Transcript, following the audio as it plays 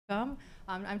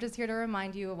I'm just here to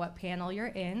remind you of what panel you're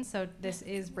in. So this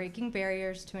is Breaking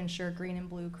Barriers to Ensure Green and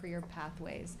Blue Career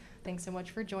Pathways. Thanks so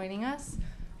much for joining us.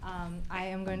 I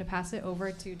am going to pass it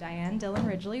over to Diane Dillon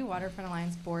Ridgely, Waterfront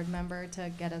Alliance board member,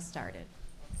 to get us started.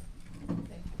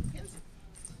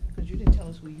 Because you didn't tell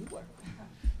us who you were.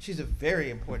 She's a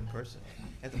very important person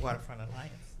at the Waterfront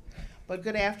Alliance. But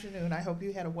good afternoon. I hope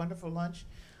you had a wonderful lunch.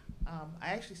 I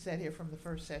actually sat here from the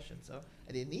first session, so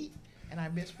I didn't eat, and I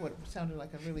missed what sounded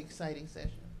like a really exciting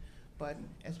session. But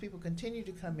as people continue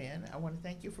to come in, I want to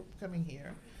thank you for coming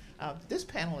here. This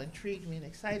panel intrigued me and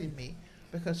excited me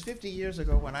because 50 years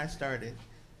ago when I started,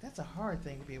 that's a hard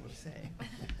thing to be able to say.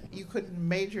 You couldn't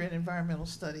major in environmental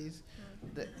studies.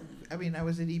 I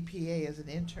was at EPA as an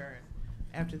intern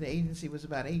after the agency was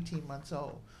about 18 months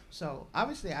old. So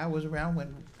obviously I was around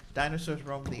when dinosaurs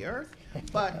roamed the earth,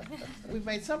 but we've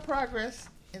made some progress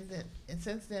and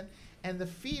since then, and the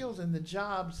fields and the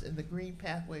jobs and the green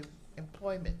pathway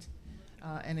employment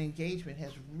and engagement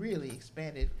has really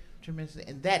expanded tremendously,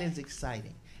 and that is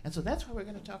exciting. And so that's what we're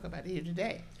going to talk about here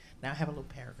today. Now I have a little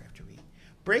paragraph to read.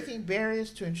 Breaking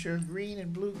barriers to ensure green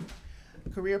and blue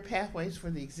career pathways for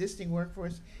the existing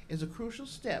workforce is a crucial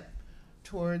step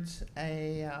towards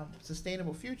a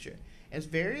sustainable future. As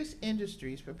various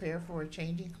industries prepare for a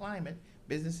changing climate,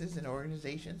 businesses and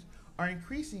organizations are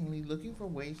increasingly looking for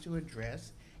ways to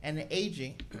address an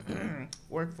aging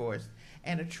workforce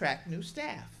and attract new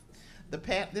staff.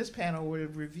 This panel will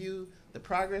review the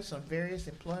progress on various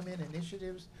employment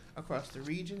initiatives across the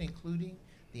region, including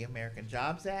the American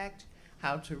Jobs Act,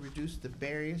 how to reduce the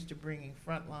barriers to bringing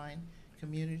frontline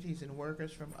communities and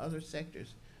workers from other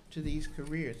sectors to these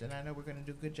careers. And I know we're going to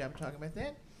do a good job talking about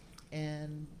that.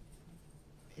 And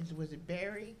was it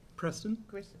Barry? Preston.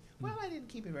 Well, I didn't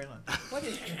keep it very long. What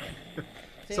is your name?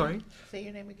 Sorry? Say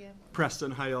your name again.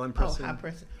 Preston. Hi, y'all. I'm Preston. Oh, hi,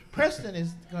 Preston. Preston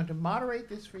is going to moderate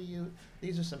this for you.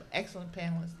 These are some excellent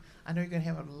panelists. I know you're going to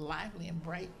have a lively and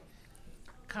bright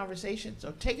conversation,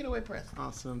 so take it away, Preston.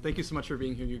 Awesome. Thank you so much for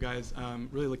being here, you guys.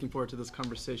 Really looking forward to this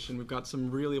conversation. We've got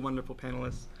some really wonderful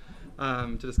panelists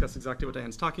to discuss exactly what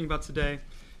Diane's talking about today.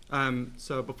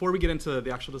 So before we get into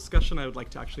the actual discussion, I would like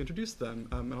to actually introduce them.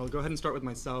 And I'll go ahead and start with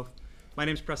myself. My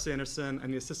name is Preston Anderson.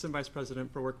 I'm the Assistant Vice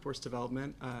President for Workforce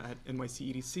Development at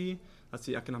NYC EDC. That's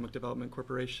the Economic Development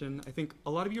Corporation. I think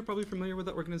a lot of you are probably familiar with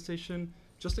that organization.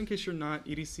 Just in case you're not,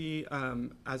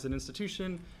 EDC as an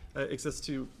institution exists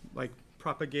to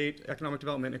propagate economic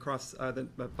development across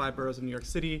the 5 boroughs of New York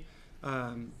City.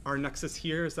 Our nexus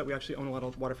here is that we actually own a lot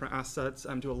of waterfront assets,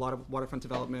 do a lot of waterfront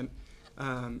development,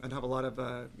 and have a lot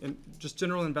of just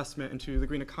general investment into the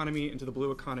green economy, into the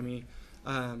blue economy.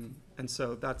 And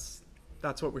so that's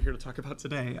what we're here to talk about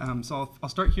today. So I'll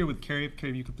start here with Kerry.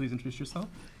 Kerry, if you could please introduce yourself.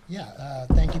 Yeah,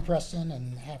 thank you, Preston,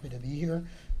 and happy to be here.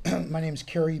 My name is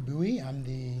Kerry Bowie. I'm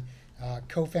the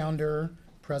co-founder,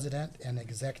 president, and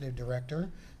executive director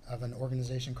of an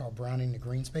organization called Browning the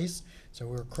Green Space. So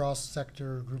we're a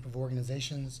cross-sector group of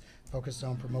organizations focused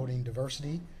on promoting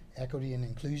diversity, equity, and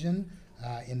inclusion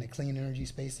in the clean energy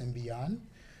space and beyond.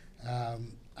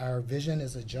 Our vision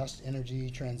is a just energy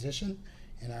transition,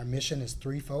 and our mission is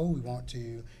threefold. We want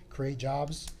to create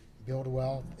jobs, build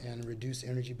wealth, and reduce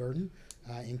energy burden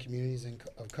in communities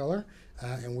of color.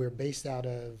 And we're based out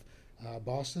of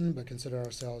Boston, but consider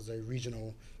ourselves a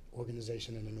regional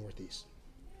organization in the Northeast.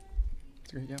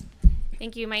 That's great, yeah.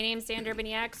 Thank you. My name is Andrea,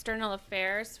 Bonilla, External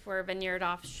Affairs for Vineyard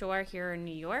Offshore here in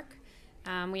New York.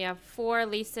 We have 4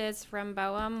 leases from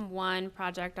Bowie, 1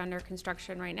 project under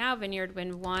construction right now, Vineyard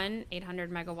Wind 1,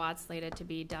 800 megawatts slated to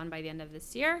be done by the end of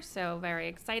this year, so very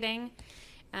exciting.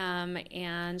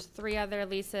 And 3 other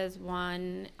leases,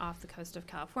 1 off the coast of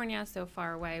California, so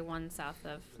far away, 1 south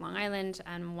of Long Island,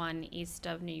 and 1 east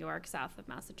of New York, south of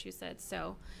Massachusetts.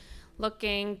 So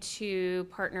looking to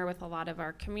partner with a lot of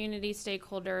our community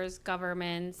stakeholders,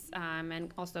 governments,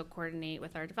 and also coordinate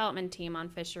with our development team on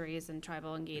fisheries and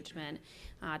tribal engagement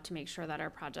to make sure that our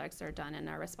projects are done in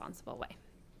a responsible way.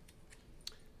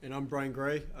 And I'm Bryan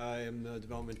Gray. I am the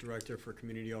development director for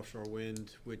Community Offshore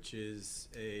Wind, which is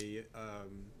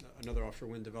another offshore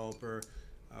wind developer,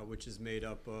 which is made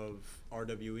up of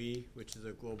RWE, which is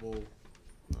a global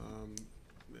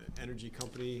energy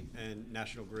company, and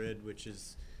National Grid, which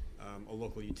is a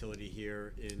local utility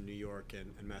here in New York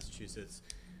and Massachusetts.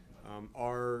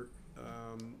 Our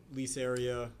lease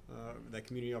area that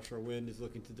Community Offshore Wind is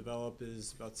looking to develop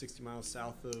is about 60 miles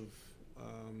south of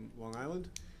Long Island,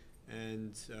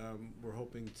 and we're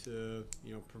hoping to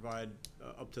provide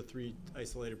up to 3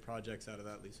 isolated projects out of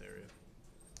that lease area.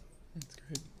 That's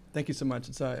great. Thank you so much.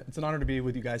 It's an honor to be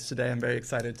with you guys today. I'm very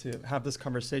excited to have this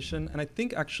conversation. And I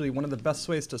think actually one of the best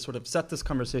ways to sort of set this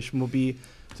conversation will be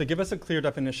to give us a clear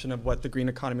definition of what the green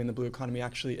economy and the blue economy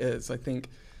actually is. I think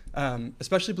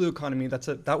especially blue economy,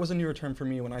 that was a newer term for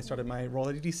me when I started my role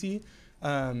at EDC.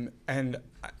 And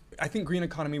I think green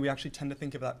economy, we actually tend to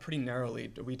think of that pretty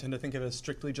narrowly. We tend to think of it as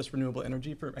strictly just renewable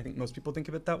energy. I think most people think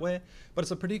of it that way, but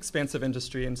it's a pretty expansive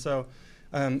industry. And so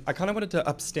I kind of wanted to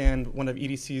upstand one of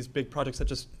EDC's big projects that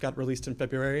just got released in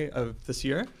February of this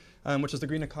year, which is the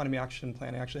Green Economy Action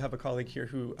Plan. I actually have a colleague here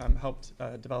who helped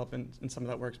develop in some of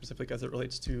that work, specifically as it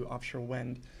relates to offshore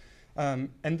wind. And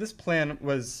this plan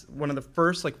was one of the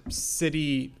first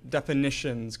city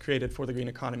definitions created for the green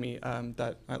economy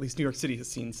that at least New York City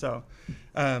has seen. So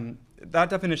that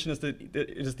definition is the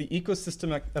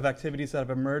ecosystem of activities that have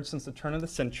emerged since the turn of the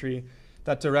century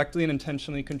that directly and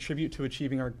intentionally contribute to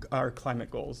achieving our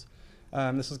climate goals.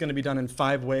 This is going to be done in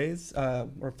 5 ways,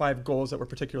 or 5 goals that we're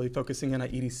particularly focusing in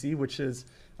at EDC, which is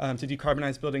to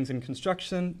decarbonize buildings and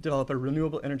construction, develop a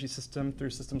renewable energy system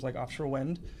through systems like offshore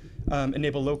wind,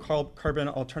 enable low carbon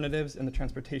alternatives in the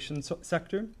transportation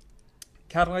sector,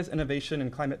 catalyze innovation in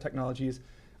climate technologies,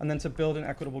 and then to build an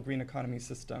equitable green economy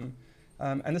system.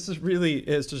 And this is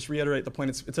to just reiterate the point,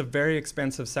 it's a very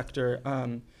expansive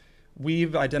sector.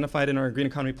 We've identified in our Green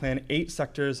Economy Plan 8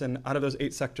 sectors, and out of those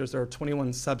 8 sectors, there are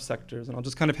 21 subsectors. And I'll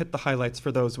just kind of hit the highlights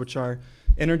for those, which are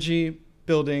energy,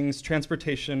 buildings,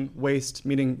 transportation, waste,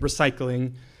 meaning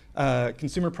recycling,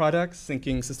 consumer products,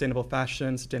 thinking sustainable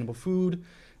fashion, sustainable food,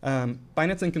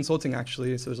 finance and consulting,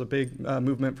 actually. So there's a big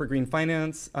movement for green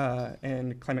finance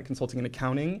and climate consulting and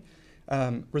accounting.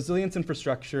 Resilience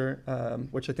infrastructure,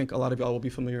 which I think a lot of y'all will be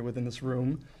familiar with in this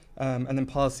room, and then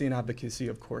policy and advocacy,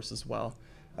 of course, as well.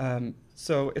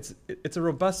 So it's a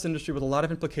robust industry with a lot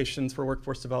of implications for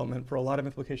workforce development, for a lot of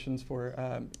implications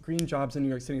for green jobs in New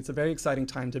York City. It's a very exciting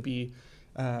time to be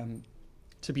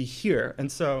here.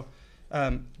 And so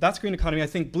that's green economy. I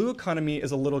think blue economy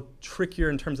is a little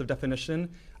trickier in terms of definition.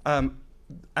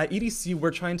 At EDC, we're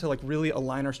trying to really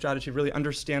align our strategy, really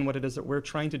understand what it is that we're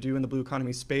trying to do in the blue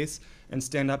economy space and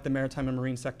stand up the maritime and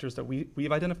marine sectors that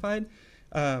we've identified.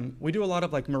 We do a lot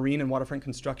of marine and waterfront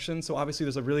construction, so obviously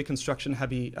there's a really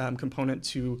construction-heavy component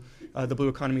to the blue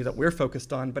economy that we're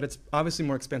focused on, but it's obviously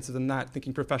more expansive than that,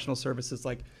 thinking professional services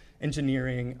like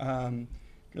engineering,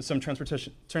 some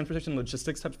transportation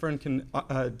logistics type firm can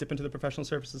dip into the professional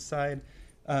services side,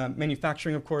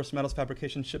 manufacturing, of course, metals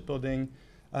fabrication, shipbuilding.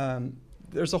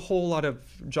 There's a whole lot of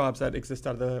jobs that exist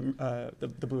out of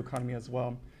the blue economy as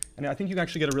well. And I think you can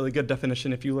actually get a really good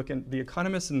definition if you look at The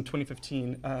Economist in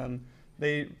 2015.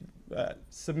 They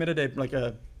submitted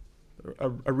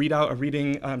a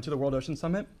reading to the World Ocean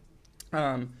Summit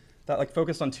that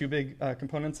focused on 2 big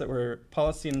components that were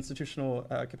policy and institutional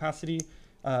capacity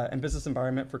and business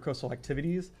environment for coastal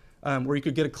activities, where you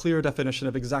could get a clear definition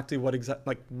of exactly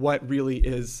what really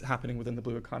is happening within the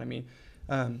blue economy.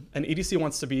 And EDC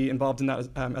wants to be involved in that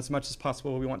as much as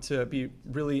possible. We want to be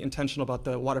really intentional about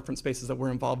the waterfront spaces that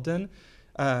we're involved in.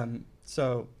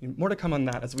 So more to come on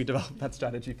that as we develop that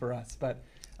strategy for us. But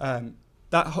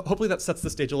hopefully that sets the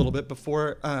stage a little bit.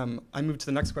 Before I move to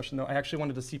the next question, though, I actually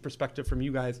wanted to see perspective from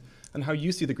you guys on how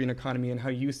you see the green economy and how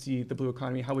you see the blue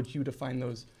economy. How would you define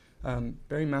those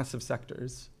very massive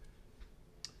sectors?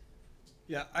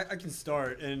 Yeah, I can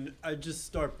start, and I just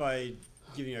start by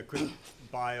giving a quick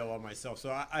bio on myself.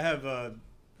 So I have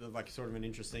sort of an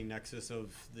interesting nexus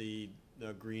of the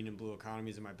green and blue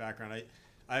economies in my background.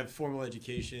 I have formal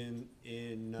education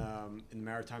in the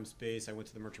maritime space. I went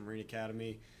to the Merchant Marine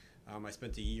Academy. I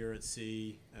spent a year at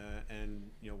sea and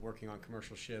working on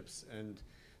commercial ships, and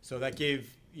so that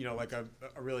gave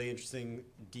a really interesting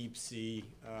deep sea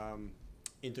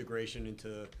integration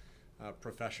into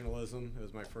professionalism. It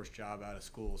was my first job out of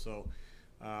school. So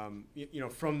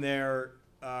from there,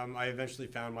 I eventually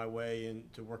found my way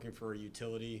into working for a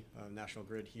utility, National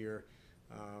Grid here.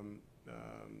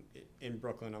 In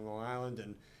Brooklyn on Long Island,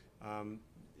 and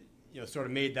sort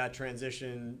of made that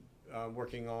transition,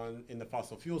 working in the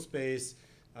fossil fuel space,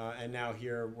 and now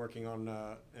here working on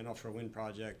an offshore wind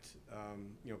project,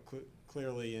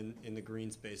 clearly in the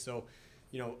green space. So,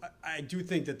 I do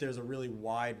think that there's a really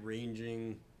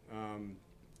wide-ranging,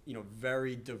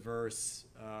 very diverse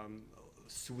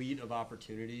suite of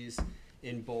opportunities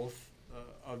in both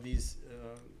of these,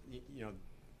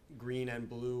 green and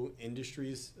blue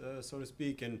industries, so to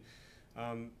speak. And,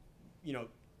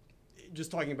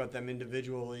 just talking about them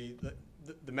individually,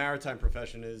 the maritime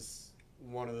profession is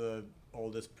one of the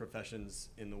oldest professions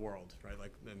in the world, right?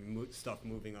 Stuff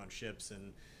moving on ships,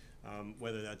 and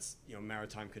whether that's,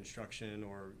 maritime construction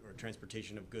or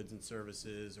transportation of goods and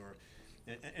services, or,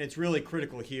 and it's really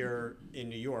critical here in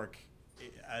New York,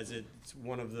 as it's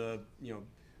one of the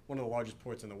largest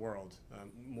ports in the world.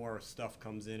 More stuff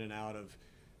comes in and out of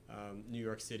New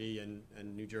York City and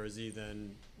New Jersey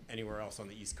than anywhere else on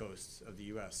the East Coast of the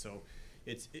U.S. So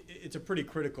it's a pretty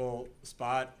critical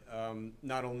spot.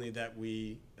 Not only that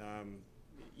we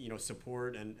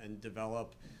support and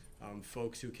develop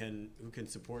folks who can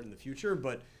support in the future,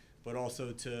 but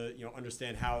also to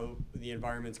understand how the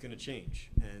environment's going to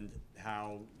change, and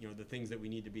how the things that we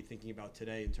need to be thinking about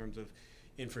today in terms of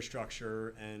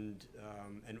infrastructure and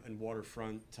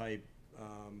waterfront type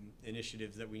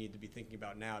initiatives that we need to be thinking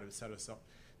about now to set us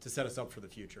up for the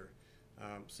future.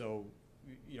 So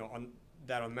on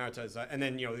the maritime side, and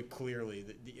then clearly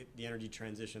the energy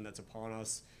transition that's upon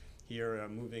us here,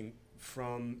 moving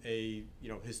from a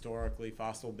historically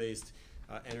fossil-based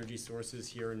energy sources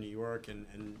here in New York,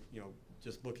 and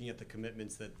just looking at the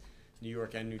commitments that New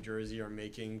York and New Jersey are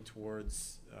making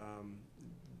towards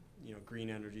green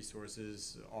energy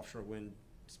sources, offshore wind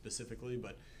specifically,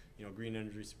 but green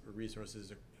energy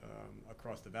resources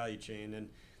across the value chain. And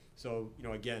so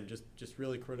again, just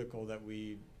really critical that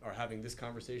we are having this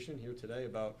conversation here today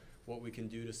about what we can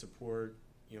do to support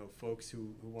folks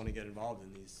who want to get involved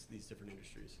in these different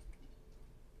industries.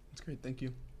 That's great, thank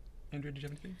you. Andrea, did you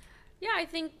have anything? Yeah, I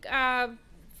think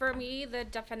for me, the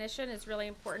definition is really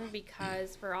important,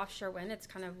 because for offshore wind, it's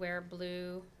kind of where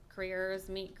blue careers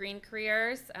meet green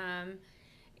careers.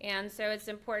 And so it's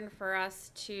important for us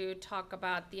to talk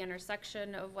about the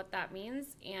intersection of what that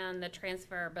means and the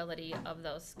transferability of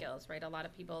those skills, right? A lot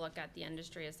of people look at the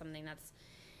industry as something that's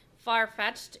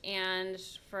far-fetched, and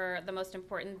for the most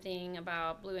important thing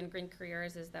about blue and green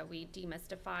careers is that we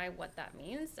demystify what that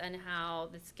means and how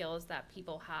the skills that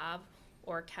people have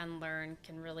or can learn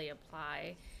can really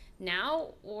apply now,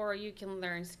 or you can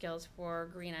learn skills for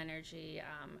green energy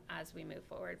as we move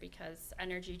forward, because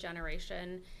energy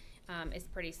generation is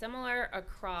pretty similar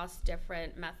across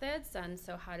different methods. And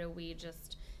so how do we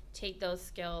just take those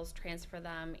skills, transfer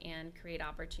them, and create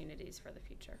opportunities for the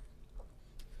future?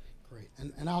 Great.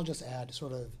 And I'll just add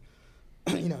sort of,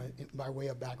 by way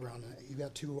of background, you've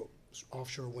got two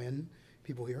offshore wind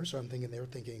people here, so I'm thinking they're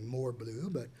thinking more blue,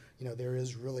 but there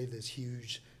is really this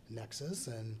huge nexus,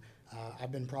 and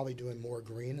I've been probably doing more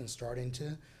green and starting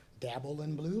to dabble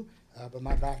in blue, but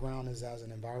my background is as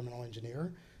an environmental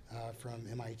engineer from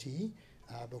MIT,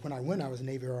 but when I went, I was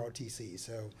Navy ROTC,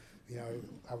 so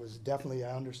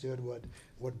I understood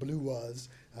what blue was,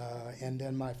 and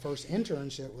then my first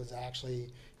internship was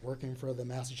actually working for the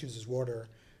Massachusetts Water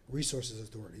Resources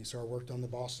Authority. So I worked on the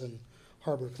Boston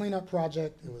Harbor Cleanup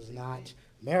Project. It was not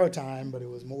maritime, but it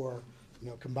was more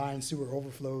combined sewer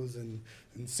overflows and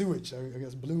sewage. I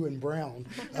guess blue and brown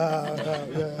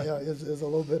is a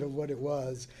little bit of what it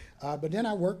was. But then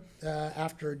I worked,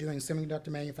 after doing semiconductor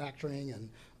manufacturing and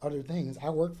other things,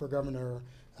 I worked for Governor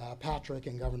Patrick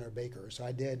and Governor Baker. So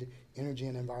I did energy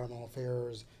and environmental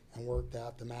affairs and worked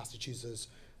at the Massachusetts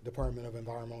Department of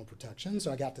Environmental Protection.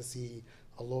 So I got to see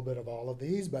a little bit of all of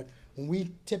these. But when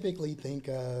we typically think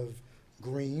of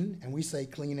green and we say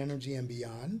clean energy and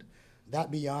beyond, that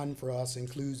beyond for us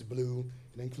includes blue,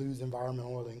 it includes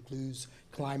environmental, it includes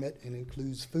climate, it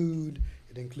includes food,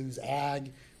 it includes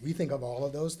ag. We think of all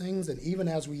of those things, and even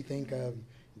as we think of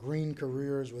green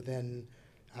careers within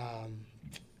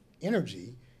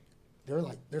energy,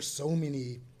 there's so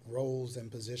many roles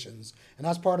and positions, and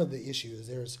that's part of the issue. Is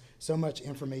there's so much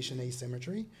information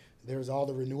asymmetry. There's all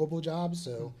the renewable jobs,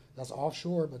 so that's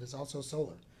offshore, but it's also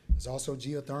solar. It's also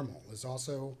geothermal. It's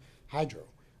also hydro.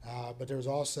 But there's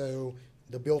also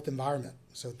the built environment.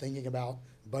 So thinking about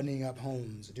buttoning up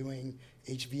homes, doing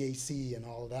HVAC and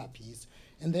all of that piece.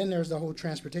 And then there's the whole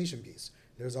transportation piece.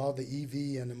 There's all the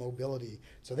EV and the mobility.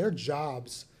 So there are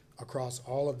jobs across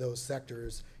all of those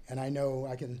sectors. And I know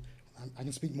I can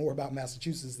speak more about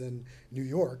Massachusetts than New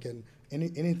York. And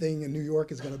anything in New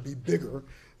York is going to be bigger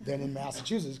than in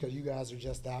Massachusetts, because you guys are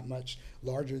just that much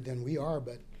larger than we are.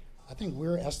 But I think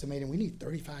we're estimating we need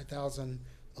 35,000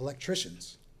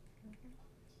 electricians.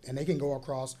 And they can go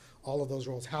across all of those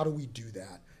roles. How do we do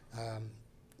that?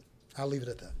 I'll leave it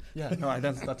at that. Yeah, no,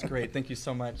 that's great. Thank you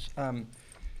so much.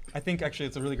 I think actually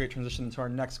it's a really great transition to our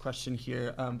next question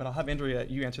here, but I'll have Andrea,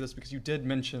 you answer this, because you did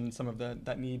mention some of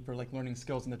that need for learning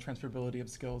skills and the transferability of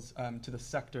skills to the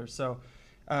sector. So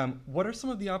what are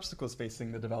some of the obstacles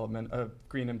facing the development of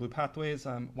green and blue pathways?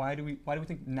 Why do we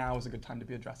think now is a good time to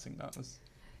be addressing those?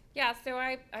 Yeah, so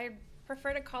I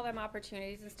prefer to call them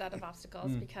opportunities instead of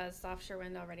obstacles because offshore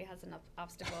wind already has enough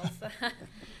obstacles. But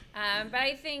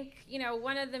I think,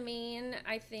 one of the main,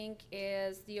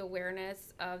 is the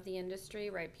awareness of the industry,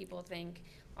 right? People think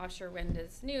offshore wind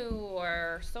is new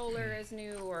or solar is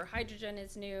new or hydrogen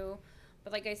is new.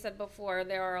 But like I said before,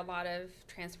 there are a lot of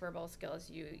transferable skills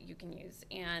you can use.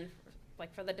 And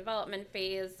like for the development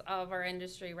phase of our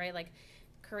industry, right? Like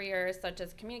careers such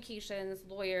as communications,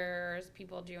 lawyers,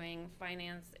 people doing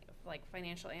finance, like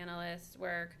financial analysts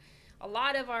work, a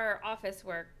lot of our office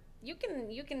work, you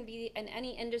can be in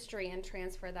any industry and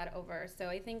transfer that over. So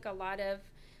I think a lot of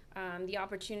the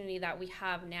opportunity that we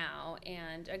have now,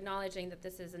 and acknowledging that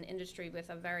this is an industry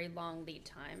with a very long lead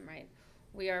time, right?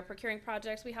 We are procuring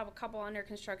projects. We have a couple under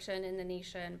construction in the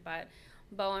nation, but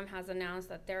Bowie has announced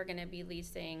that they're going to be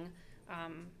leasing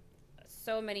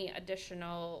so many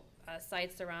additional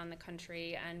sites around the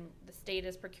country, and the state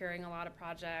is procuring a lot of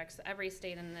projects. Every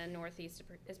state in the Northeast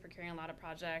is procuring a lot of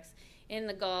projects, in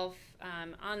the Gulf,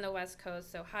 on the West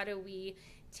Coast. So how do we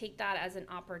take that as an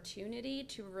opportunity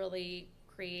to really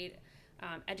create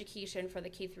education for the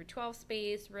K through 12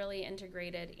 space, really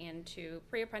integrated into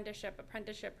pre-apprenticeship,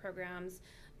 apprenticeship programs,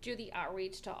 do the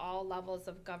outreach to all levels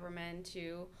of government,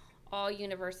 to all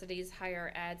universities,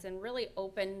 higher eds, and really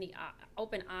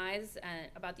open eyes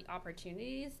about the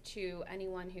opportunities to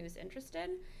anyone who's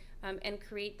interested, and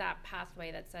create that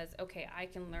pathway that says, okay, I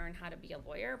can learn how to be a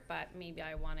lawyer, but maybe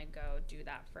I want to go do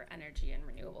that for energy and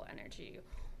renewable energy.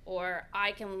 Or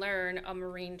I can learn a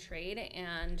marine trade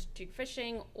and do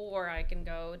fishing, or I can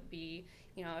go be,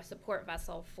 a support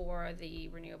vessel for the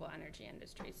renewable energy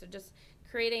industry. So just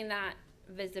creating that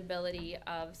visibility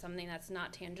of something that's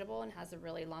not tangible and has a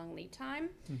really long lead time,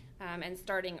 and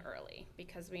starting early,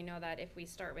 because we know that if we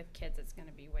start with kids, it's going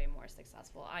to be way more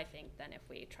successful, I think, than if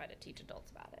we try to teach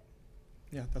adults about it.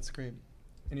 Yeah, that's great.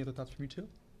 Any other thoughts from you too?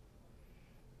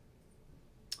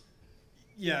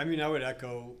 Yeah, I mean, I would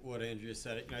echo what Andrea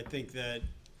said. I think that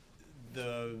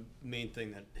the main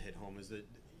thing that hit home is that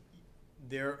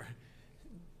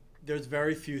there's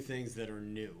very few things that are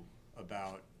new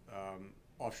about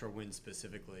offshore wind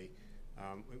specifically.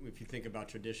 If you think about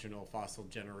traditional fossil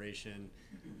generation,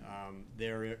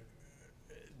 there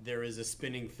is a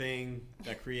spinning thing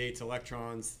that creates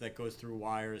electrons that goes through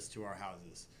wires to our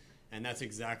houses. And that's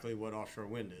exactly what offshore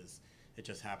wind is. It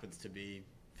just happens to be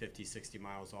 50, 60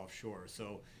 miles offshore.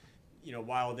 So,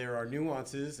 while there are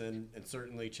nuances and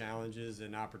certainly challenges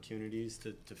and opportunities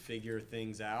to figure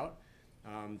things out,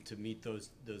 to meet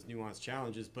those nuanced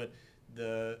challenges, but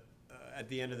at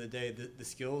the end of the day, the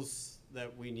skills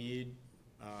that we need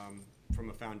from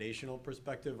a foundational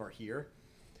perspective are here.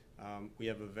 We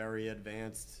have a very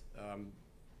advanced,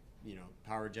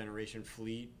 power generation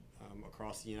fleet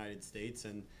across the United States,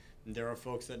 and there are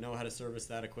folks that know how to service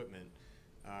that equipment.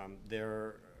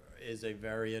 There is a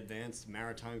very advanced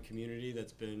maritime community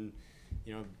that's been,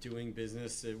 doing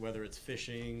business, whether it's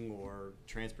fishing or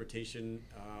transportation,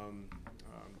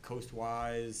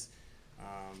 coastwise,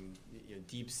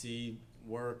 deep sea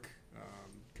work,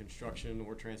 construction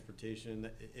or transportation.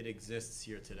 It exists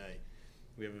here today.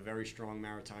 We have a very strong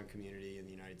maritime community in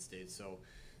the United States. So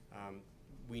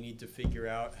we need to figure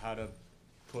out how to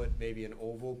put maybe an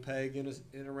oval peg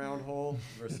in a round hole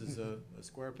versus a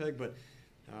square peg. But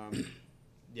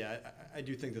yeah, I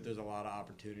do think that there's a lot of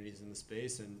opportunities in the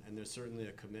space, and there's certainly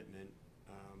a commitment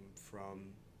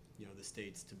from the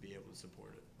states to be able to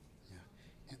support it.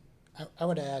 Yeah, I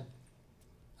would add,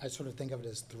 I sort of think of it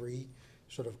as three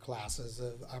sort of classes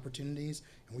of opportunities,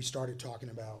 and we started talking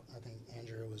about, I think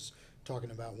Andrea was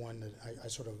talking about one that I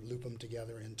sort of loop them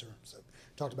together in terms of,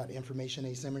 talked about information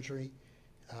asymmetry,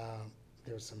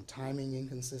 there's some timing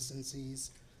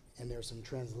inconsistencies, and there's some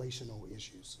translational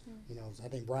issues. I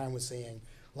think Bryan was saying,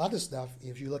 a lot of this stuff,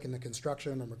 if you look in the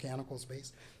construction or mechanical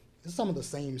space, it's some of the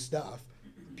same stuff.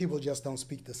 People just don't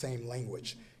speak the same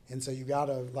language. And so you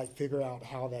gotta figure out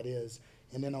how that is.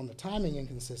 And then on the timing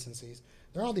inconsistencies,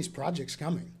 there are all these projects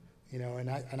coming, and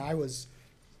I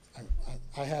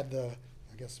had the,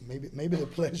 I guess maybe the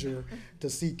pleasure to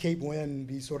see Cape Wind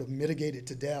be sort of mitigated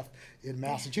to death in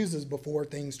Massachusetts before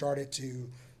things started to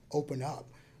open up.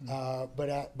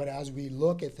 But as we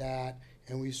look at that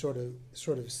and we sort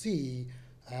of see,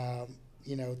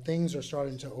 things are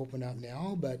starting to open up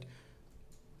now, but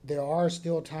there are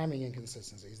still timing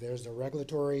inconsistencies. There's the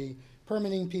regulatory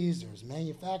permitting piece, there's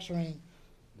manufacturing,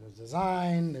 there's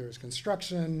design, there's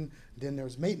construction, then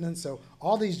there's maintenance. So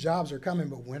all these jobs are coming,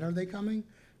 but when are they coming?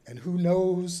 And who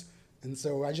knows? And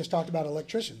so I just talked about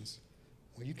electricians.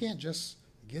 Well, you can't just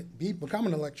become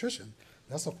an electrician.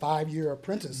 That's a 5-year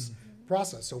apprentice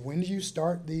process. So when do you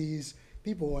start these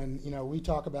people? And we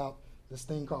talk about this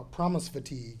thing called promise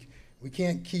fatigue. We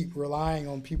can't keep relying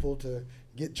on people to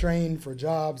get trained for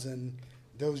jobs and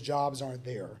those jobs aren't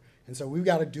there. And so we've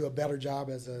got to do a better job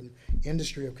as an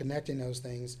industry of connecting those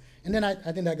things. And then I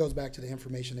think that goes back to the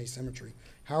information asymmetry.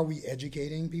 How are we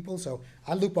educating people? So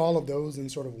I loop all of those in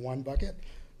sort of one bucket.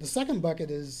 The second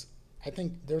bucket is, I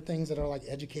think there are things that are like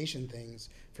education things.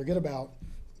 Forget about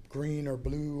green or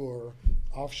blue or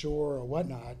offshore or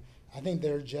whatnot. I think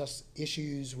there are just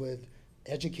issues with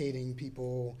educating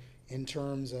people in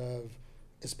terms of,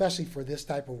 especially for this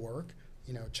type of work,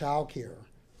 you know, childcare,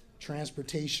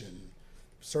 transportation,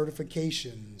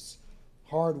 certifications,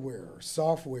 hardware,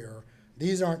 software.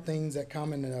 These aren't things that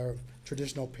come in a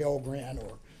traditional Pell Grant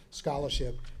or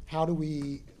scholarship. How do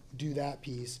we do that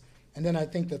piece? And then I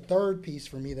think the third piece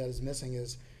for me that is missing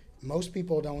is most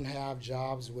people don't have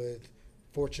jobs with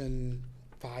Fortune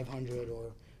 500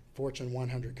 or Fortune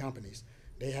 100 companies.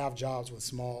 They have jobs with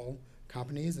small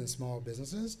companies and small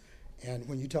businesses. And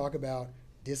when you talk about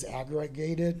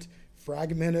disaggregated,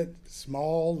 fragmented,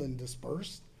 small, and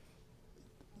dispersed,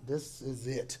 this is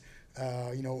it.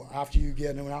 You know, after you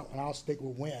get, and I'll stick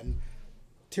with when,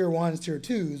 tier 1s, tier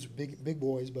 2s, big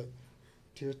boys, but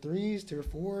tier 3s, tier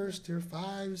 4s, tier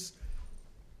 5s,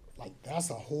 like that's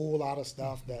a whole lot of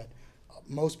stuff that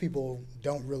most people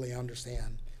don't really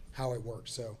understand how it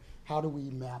works. So how do we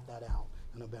map that out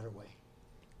in a better way?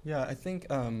 Yeah, I think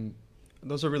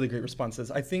those are really great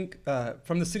responses. I think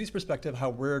from the city's perspective,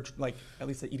 how we're, like, at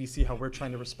least at EDC, how we're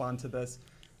trying to respond to this,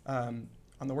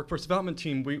 on the workforce development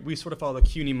team, we sort of follow the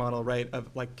CUNY model, right, of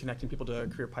like connecting people to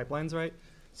career pipelines, right?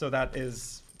 So that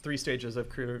is 3 stages of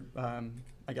career,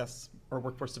 I guess, or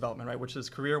workforce development, right, which is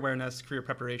career awareness, career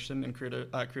preparation, and career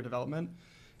development.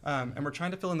 And we're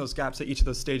trying to fill in those gaps at each of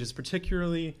those stages,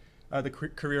 particularly the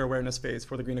career awareness phase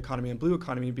for the green economy and blue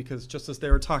economy, because just as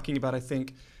they were talking about, I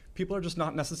think people are just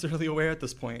not necessarily aware at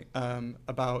this point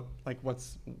about like what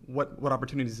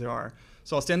opportunities there are.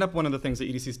 So I'll stand up one of the things that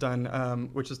EDC's done,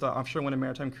 which is the Offshore Wind and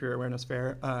Maritime Career Awareness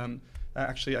Fair.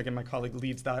 Actually, again, my colleague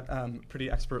leads that pretty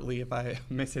expertly, if I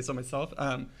may say so myself.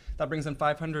 That brings in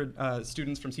 500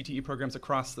 students from CTE programs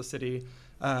across the city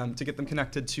to get them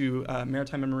connected to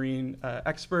maritime and marine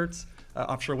experts,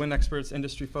 offshore wind experts,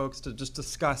 industry folks, to just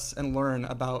discuss and learn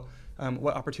about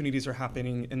what opportunities are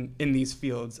happening in these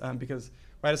fields. Because,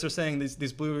 right as they're saying,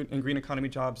 these blue and green economy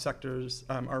job sectors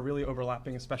are really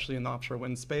overlapping, especially in the offshore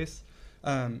wind space.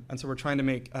 And so we're trying to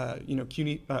make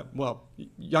CUNY,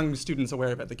 young students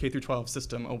aware of it, the K through 12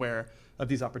 system aware of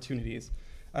these opportunities.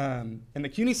 In the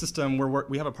CUNY system,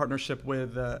 we have a partnership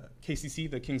with KCC,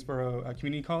 the Kingsborough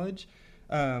Community College,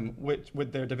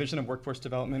 with their Division of Workforce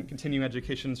Development, Continuing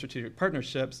Education, and Strategic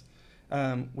Partnerships.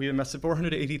 We invested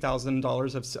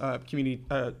 $480,000 of community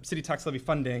city tax levy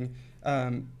funding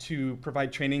to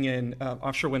provide training in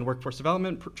offshore wind workforce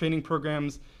development training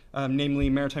programs, namely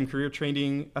maritime career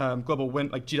training, global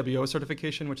wind, like GWO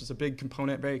certification, which is a big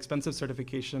component, very expensive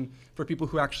certification for people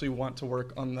who actually want to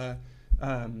work on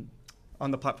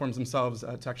the platforms themselves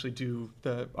to actually do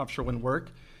the offshore wind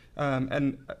work.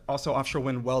 And also offshore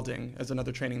wind welding is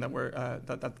another training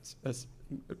that that's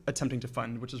attempting to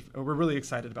fund, which is, we're really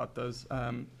excited about those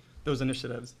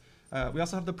initiatives. We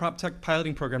also have the prop tech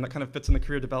piloting program that kind of fits in the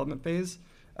career development phase.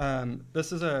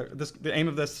 The aim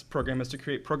of this program is to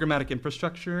create programmatic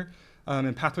infrastructure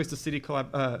and pathways to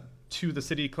the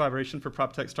city collaboration for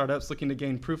prop tech startups looking to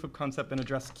gain proof of concept and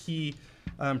address key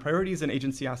priorities and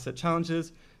agency asset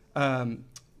challenges.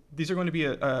 These are going to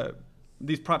be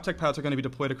these prop tech pilots are going to be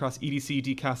deployed across EDC,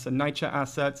 DCAS, and NYCHA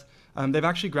assets. They've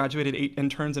actually graduated 8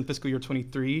 interns in fiscal year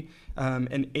 23,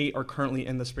 and 8 are currently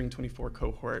in the spring 24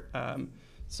 cohort.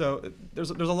 So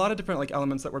there's a lot of different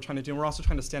elements that we're trying to do, and we're also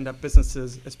trying to stand up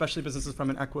businesses, especially businesses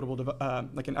from an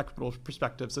equitable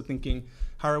perspective. So thinking,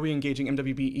 how are we engaging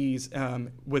MWBEs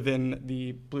within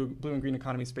the blue and green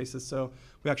economy spaces? So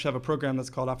we actually have a program that's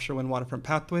called Offshore Wind Waterfront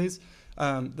Pathways.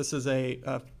 This is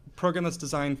a program that's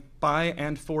designed by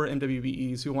and for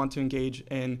MWBEs who want to engage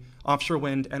in offshore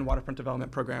wind and waterfront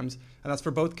development programs, and that's for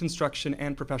both construction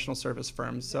and professional service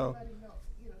firms. So.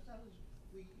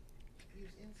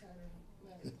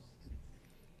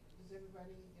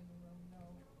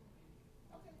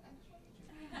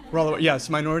 Yes,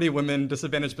 minority, women,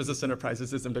 disadvantaged business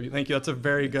enterprises is MW. Thank you. That's a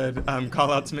very good call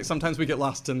out to make. Sometimes we get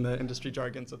lost in the industry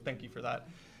jargon, so thank you for that.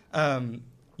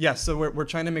 Yes, so we're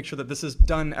trying to make sure that this is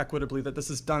done equitably, that this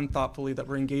is done thoughtfully, that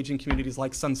we're engaging communities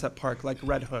like Sunset Park, like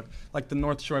Red Hook, like the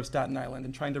North Shore of Staten Island,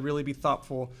 and trying to really be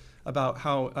thoughtful about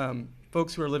how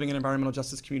folks who are living in environmental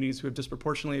justice communities who have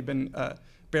disproportionately been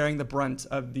bearing the brunt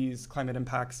of these climate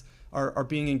impacts are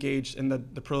being engaged in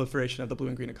the proliferation of the blue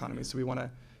and green economy. So we want to.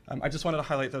 I just wanted to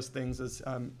highlight those things as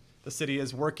the city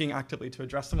is working actively to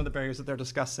address some of the barriers that they're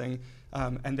discussing,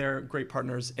 and they're great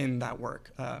partners in that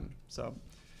work. So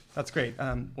that's great.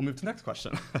 We'll move to the next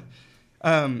question.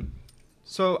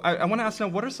 So I want to ask now,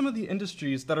 what are some of the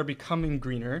industries that are becoming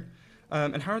greener,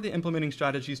 and how are they implementing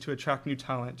strategies to attract new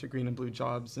talent to green and blue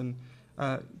jobs? And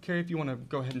Kerry, if you want to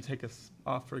go ahead and take us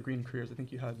off for green careers, I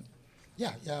think you had.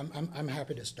 Yeah, I'm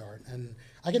happy to start. And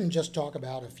I can just talk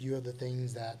about a few of the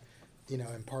things that,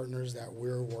 and partners that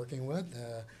we're working with,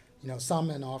 some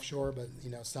in offshore, but,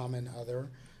 some in other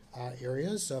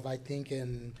areas. So if I think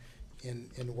in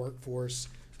workforce,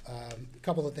 a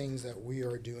couple of things that we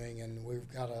are doing, and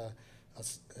we've got a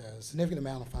significant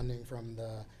amount of funding from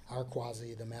our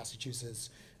quasi, the Massachusetts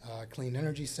Clean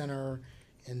Energy Center.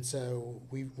 And so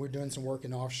we're doing some work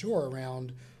in offshore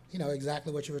around,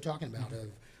 exactly what you were talking about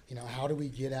of, how do we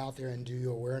get out there and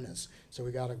do awareness? So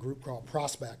we got a group called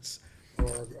Prospects,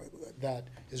 that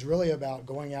is really about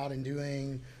going out and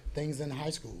doing things in high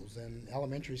schools and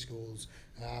elementary schools,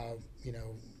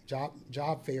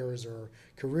 job fairs or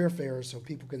career fairs, so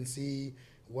people can see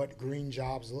what green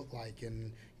jobs look like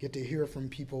and get to hear from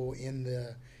people in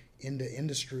the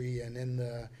industry and in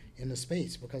the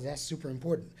space, because that's super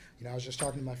important. I was just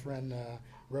talking to my friend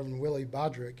Reverend Willie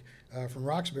Bodrick from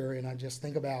Roxbury, and I just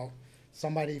think about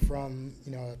somebody from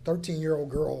a 13-year-old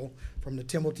girl from the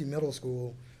Timothy Middle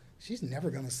School. She's never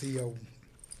going to see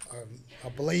a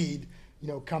blade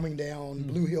coming down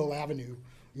Blue Hill Avenue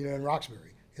in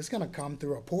Roxbury. It's going to come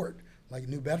through a port like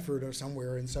New Bedford or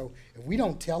somewhere. And so if we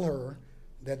don't tell her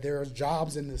that there's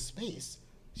jobs in this space,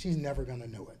 she's never going to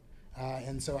know it.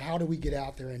 And so how do we get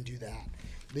out there and do that?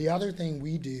 The other thing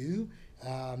we do,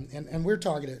 and we're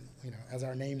targeted, as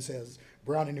our name says,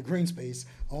 brown in the green space,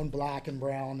 on black and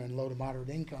brown and low to moderate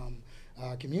income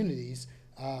communities.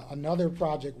 Another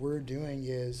project we're doing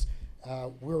is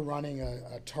we're running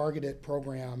a targeted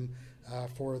program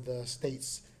for the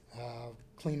state's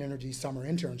Clean Energy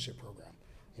Summer Internship Program.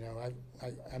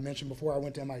 I mentioned before I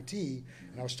went to MIT,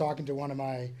 and I was talking to one of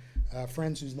my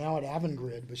friends who's now at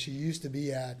Avangrid, but she used to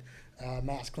be at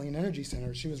Mass Clean Energy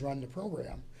Center. She was running the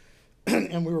program.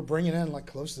 And we were bringing in like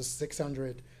close to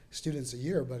 600 students a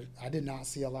year, but I did not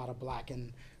see a lot of black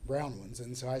and brown ones.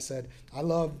 And so I said, I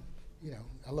love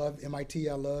MIT,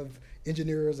 I love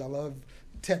engineers, I love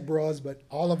tech bros, but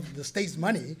all of the state's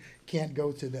money can't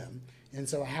go to them. And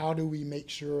so how do we make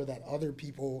sure that other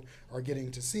people are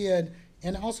getting to see it?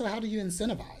 And also, how do you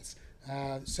incentivize?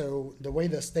 So the way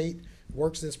the state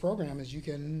works this program is you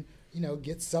can,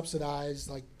 get subsidized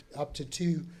like up to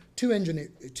two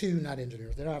not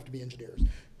engineers, they don't have to be engineers,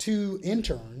 2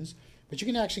 interns, but you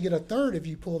can actually get a third if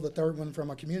you pull the third one from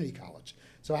a community college.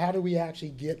 So how do we actually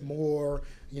get more,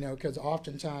 because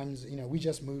oftentimes, we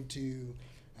just moved to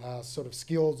sort of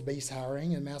skills-based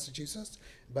hiring in Massachusetts,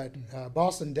 but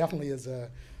Boston definitely is I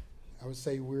would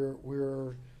say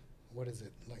we're what is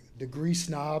it, like degree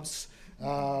snobs.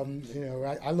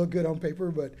 I look good on paper,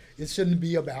 but it shouldn't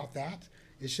be about that.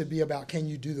 It should be about, can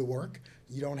you do the work?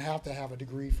 You don't have to have a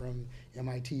degree from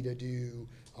MIT to do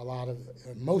a lot of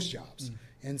most jobs.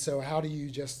 And so how do you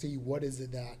just see what is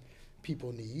it that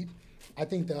people need? I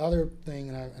think the other thing,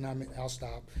 and I'll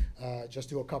stop, just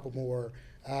do a couple more.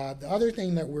 The other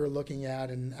thing that we're looking at,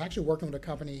 and actually working with a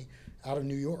company out of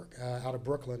New York, out of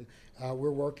Brooklyn,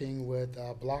 we're working with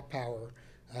Block Power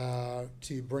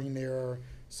to bring their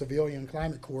civilian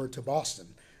climate corps to Boston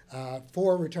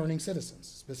for returning citizens,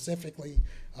 specifically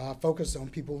focused on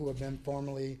people who have been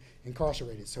formerly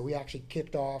incarcerated. So we actually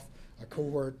kicked off a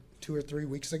cohort 2 or 3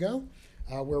 weeks ago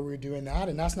where we're doing that,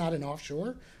 and that's not in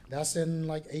offshore, that's in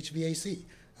like HVAC.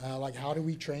 Like how do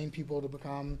we train people to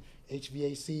become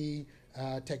HVAC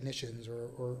technicians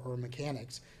or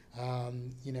mechanics,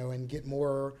 and get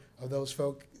more of those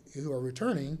folk who are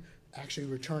returning actually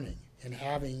returning and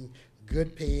having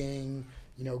good paying,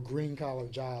 green collar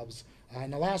jobs.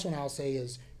 And the last one I'll say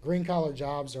is green collar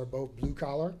jobs are both blue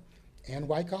collar and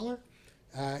white collar.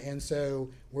 And so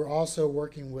we're also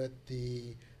working with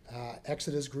the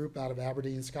Exodus group out of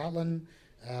Aberdeen, Scotland.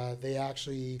 They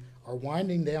actually are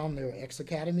winding down their X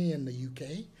Academy in the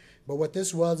UK. But what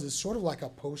this was is sort of like a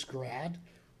post-grad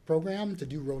program to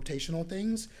do rotational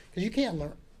things. Because you can't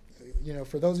learn,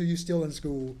 for those of you still in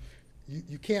school,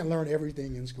 you can't learn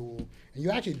everything in school, and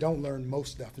you actually don't learn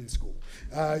most stuff in school.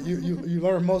 You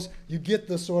learn most, you get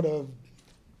the sort of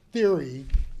theory,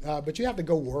 but you have to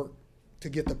go work to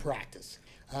get the practice.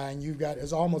 And you've got,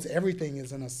 as almost everything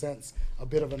is in a sense, a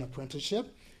bit of an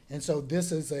apprenticeship. And so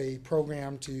this is a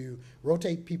program to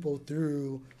rotate people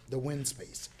through the wind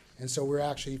space. And so we're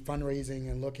actually fundraising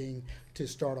and looking to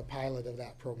start a pilot of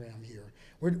that program here.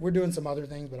 We're doing some other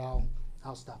things, but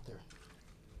I'll stop there.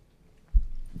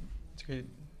 That's great.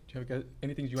 Do you have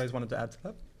anything you guys wanted to add to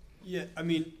that? Yeah, I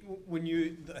mean, when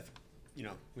you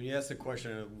ask the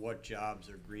question of what jobs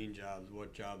are green jobs,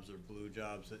 what jobs are blue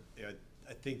jobs,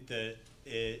 I think that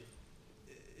it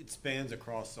spans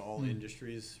across all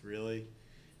industries, really.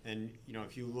 And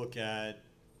if you look at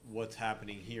what's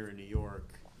happening here in New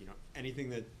York, anything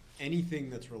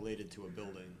that's related to a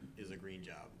building is a green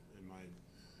job, in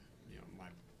my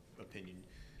opinion.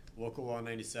 Local Law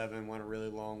 97 went a really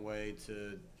long way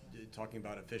to talking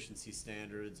about efficiency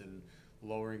standards and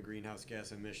lowering greenhouse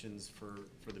gas emissions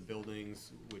for the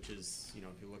buildings, which is,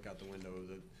 if you look out the window,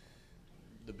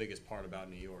 the biggest part about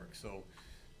New York. So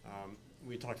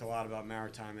we talked a lot about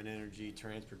maritime and energy,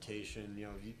 transportation,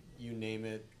 you name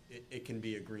it, it can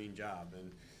be a green job.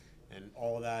 And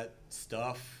all of that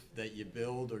stuff that you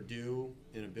build or do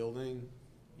in a building,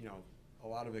 a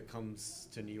lot of it comes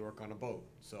to New York on a boat.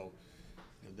 So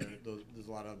there's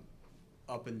a lot of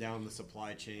up and down the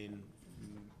supply chain,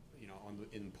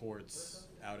 in ports,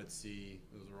 out at sea.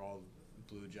 Those are all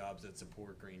blue jobs that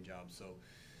support green jobs. So,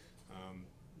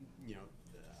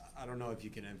 I don't know if you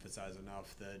can emphasize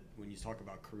enough that when you talk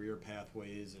about career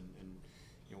pathways and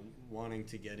wanting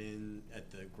to get in at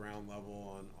the ground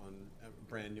level on a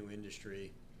brand new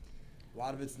industry, a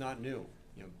lot of it's not new.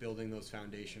 Building those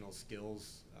foundational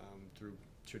skills through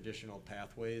traditional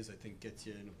pathways, I think, gets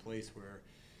you in a place where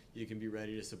you can be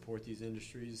ready to support these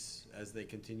industries as they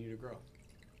continue to grow.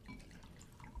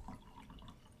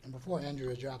 And before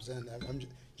Andrea jumps in,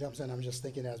 I'm just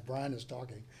thinking as Bryan is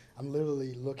talking, I'm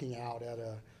literally looking out at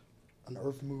an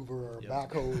earth mover or a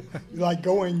backhoe, like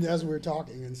going as we're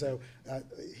talking. And so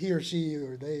he or she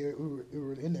or they who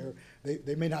are in there,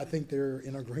 they may not think they're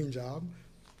in a green job,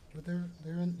 but they're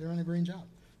in a green job,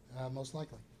 most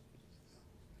likely.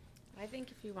 I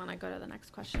think if you want to go to the next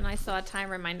question, I saw a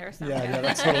time reminder somewhere. Yeah,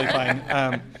 that's totally fine.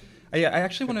 I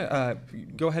actually want to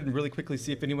go ahead and really quickly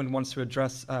see if anyone wants to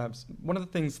address one of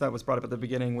the things that was brought up at the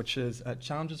beginning, which is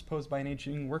challenges posed by an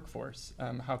aging workforce.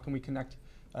 How can we connect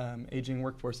aging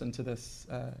workforce into this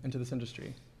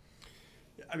industry?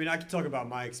 I mean, I can talk about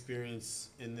my experience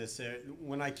in this area.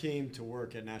 When I came to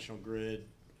work at National Grid,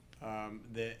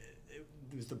 it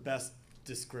was the best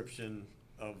description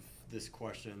of this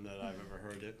question that I've ever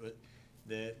heard.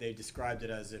 They described it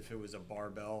as if it was a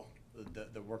barbell.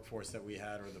 The workforce that we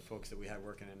had, or the folks that we had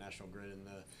working at National Grid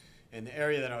in the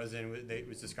area that I was in, it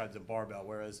was described as a barbell.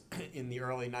 Whereas in the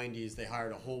early 90s, they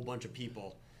hired a whole bunch of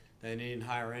people. They didn't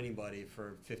hire anybody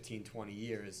for 15, 20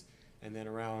 years. And then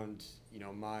around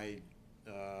my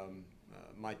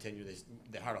tenure,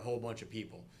 they hired a whole bunch of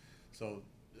people. So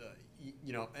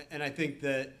and I think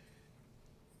that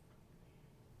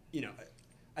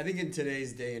I think in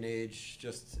today's day and age,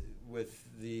 just with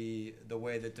the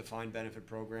way that defined benefit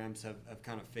programs have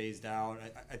kind of phased out,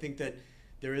 I think that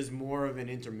there is more of an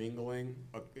intermingling,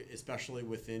 especially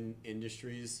within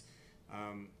industries,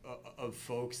 of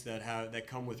folks that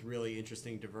come with really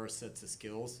interesting, diverse sets of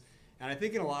skills. And I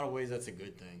think in a lot of ways that's a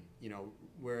good thing.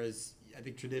 Whereas I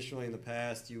think traditionally in the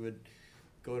past you would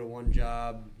go to one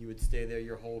job, you would stay there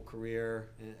your whole career,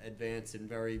 and advance in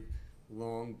very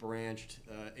long branched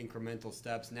incremental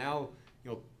steps. Now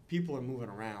people are moving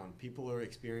around. People are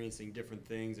experiencing different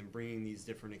things and bringing these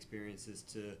different experiences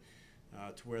to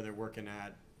where they're working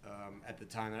at the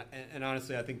time. And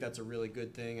honestly, I think that's a really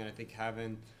good thing. And I think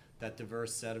having that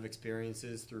diverse set of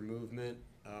experiences through movement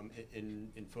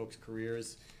in folks'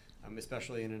 careers,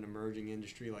 especially in an emerging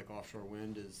industry like offshore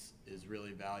wind, is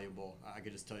really valuable. I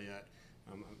could just tell you,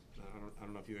 I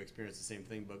don't know if you experience the same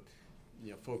thing, but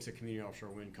folks at Community Offshore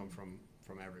Wind come from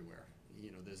everywhere.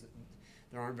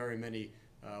 There aren't very many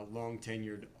long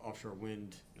tenured offshore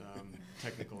wind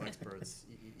technical experts.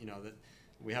 That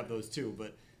we have those too,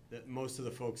 but that most of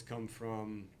the folks come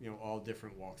from all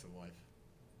different walks of life.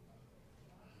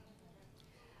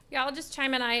 Yeah, I'll just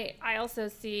chime in. I also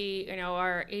see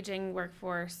our aging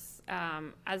workforce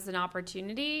as an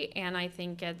opportunity, and I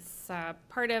think it's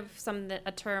part of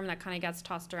a term that kind of gets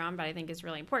tossed around, but I think is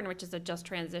really important, which is a just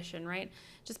transition, right?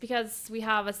 Just because we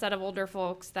have a set of older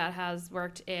folks that has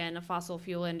worked in a fossil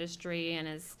fuel industry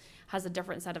and has a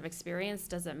different set of experience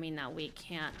doesn't mean that we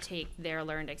can't take their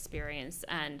learned experience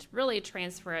and really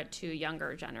transfer it to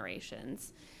younger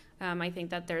generations. I think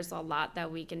that there's a lot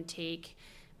that we can take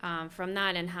from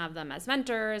that and have them as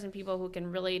mentors and people who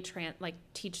can really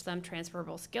teach them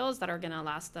transferable skills that are going to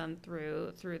last them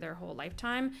through their whole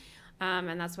lifetime.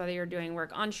 And that's whether you're doing work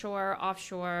onshore,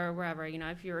 offshore, wherever.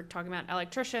 If you're talking about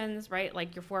electricians, right,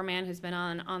 like your foreman who's been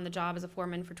on the job as a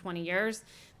foreman for 20 years,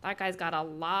 that guy's got a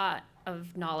lot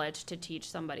of knowledge to teach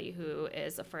somebody who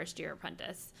is a first-year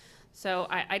apprentice. So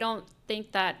I don't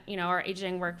think that, you know, our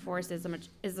aging workforce is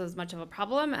as much of a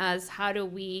problem as how do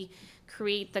we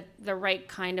create the right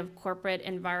kind of corporate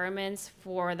environments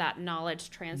for that knowledge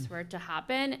transfer to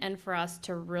happen and for us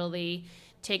to really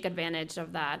take advantage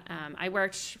of that. I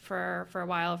worked for a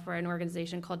while for an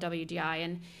organization called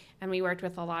WDI, and we worked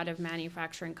with a lot of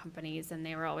manufacturing companies, and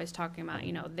they were always talking about,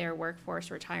 you know, their workforce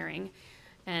retiring.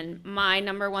 And my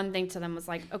number one thing to them was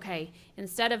like, okay,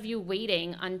 instead of you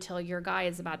waiting until your guy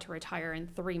is about to retire in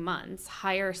 3 months,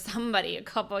 hire somebody a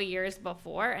couple years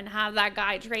before and have that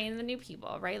guy train the new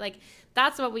people, right? Like,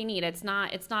 that's what we need. It's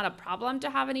not a problem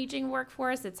to have an aging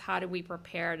workforce. It's how do we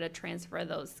prepare to transfer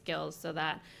those skills so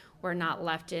that we're not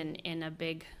left in a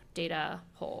big data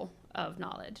hole of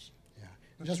knowledge. Yeah,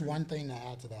 and just one thing to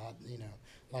add to that, you know,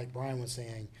 like Bryan was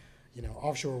saying, you know,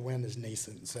 offshore wind is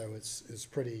nascent, so it's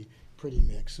pretty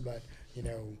mixed. But you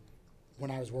know,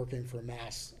 when I was working for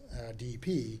Mass DEP,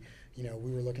 you know,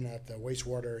 we were looking at the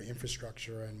wastewater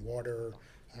infrastructure and water,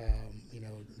 you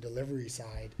know, delivery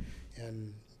side,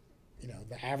 and you know,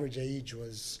 the average age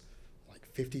was like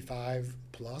 55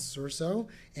 plus or so,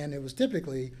 and it was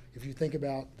typically, if you think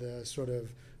about the sort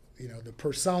of, you know, the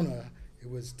persona, it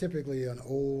was typically an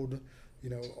old, you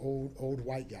know, old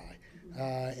white guy.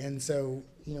 And so,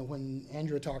 you know, when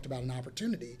Andrea talked about an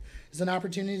opportunity, it's an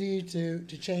opportunity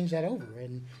to change that over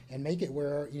and make it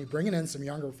where you're bringing in some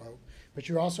younger folk, but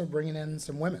you're also bringing in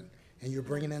some women, and you're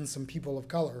bringing in some people of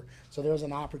color. So there's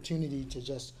an opportunity to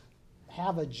just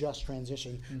have a just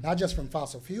transition, not just from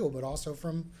fossil fuel, but also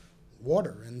from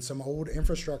water and some old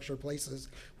infrastructure places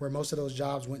where most of those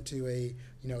jobs went to a,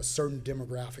 you know, certain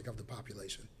demographic of the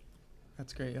population.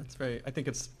 That's great. That's very. I think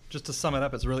it's just to sum it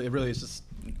up. It really is just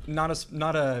not a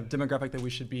demographic that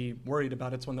we should be worried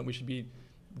about. It's one that we should be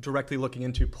directly looking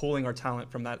into, pulling our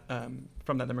talent from that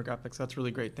demographic. So that's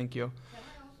really great. Thank you. Can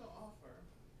I also offer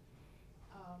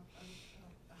a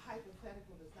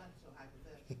hypothetical that's not so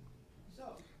hypothetical?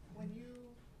 So when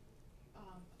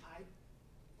I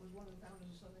was one of the founders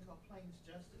of something called Plains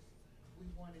Justice. We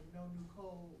wanted no new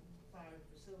coal-fired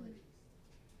facilities.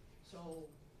 So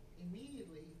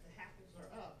immediately the hackles are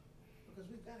up because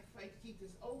we've got to fight to keep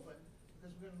this open because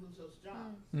we're going to lose those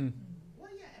jobs. Well,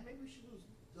 yeah, and maybe we should lose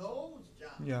those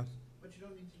jobs. Yeah. But you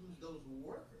don't need to lose those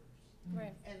workers.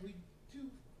 Right. And we too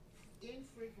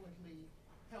infrequently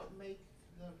help make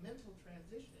the mental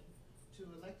transition to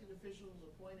elected officials,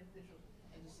 appointed officials,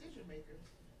 and decision makers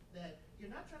that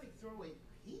you're not trying to throw away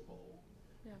people.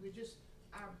 Yeah.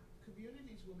 Our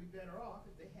communities will be better off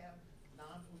if they have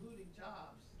non-polluting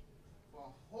jobs for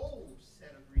a whole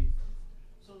set of reasons.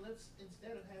 So let's,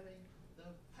 instead of having the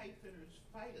pipe fitters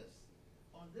fight us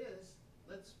on this,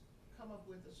 let's come up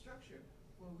with a structure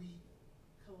where we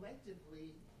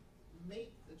collectively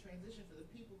make the transition for the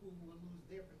people who will lose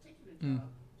their particular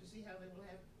job to see how they will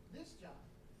have this job,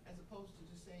 as opposed to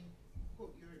just saying,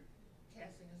 quote, you're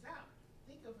casting us out.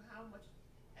 Think of how much,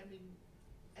 I mean,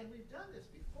 and we've done this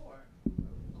before,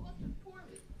 often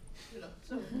poorly, you know.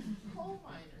 So coal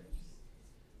miners,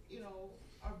 you know,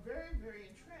 are very, very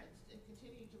entrenched in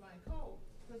continuing to mine coal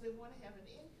because they want to have an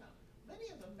income. Many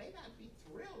of them may not be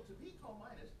thrilled to be coal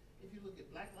miners if you look at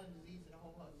black lung disease and a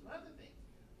whole host of other things.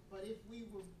 But if we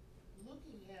were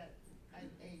looking at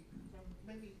from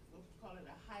maybe we'll call it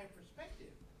a higher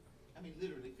perspective, I mean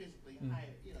literally, physically,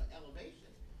 higher, you know, elevation.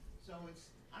 So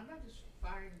I'm not just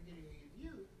firing and getting a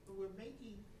view, but we're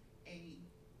making an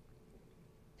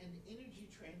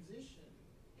energy transition,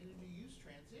 energy use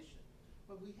transition.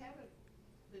 But we haven't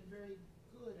been very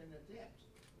good and adept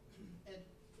at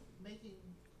making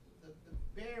the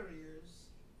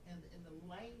barriers and the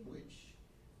language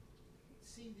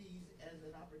see these as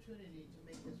an opportunity to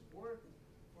make this work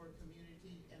for a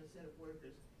community and a set of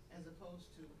workers, as opposed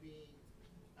to being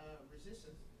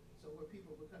resistance. So where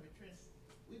people become entrenched,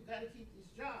 we've got to keep these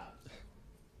jobs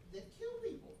that kill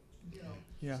people, you know.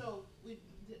 Yeah. So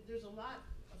there's a lot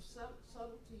of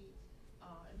subtlety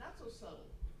and not so subtle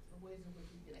ways in which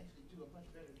we can actually do a much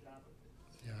better job of it.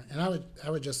 Yeah, and I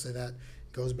would just say that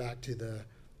goes back to the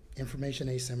information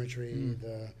asymmetry,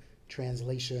 the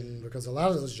translation, because a lot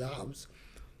of those jobs,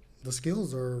 the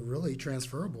skills are really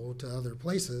transferable to other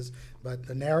places, but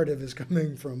the narrative is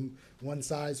coming from one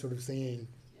side sort of saying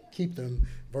keep them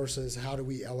versus how do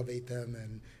we elevate them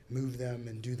and move them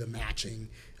and do the matching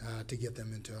to get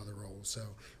them into other roles. So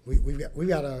we've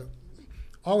got to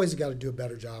always got to do a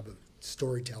better job of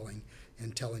storytelling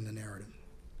and telling the narrative.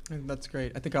 And that's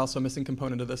great. I think also a missing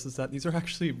component of this is that these are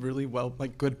actually really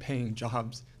good paying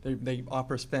jobs. They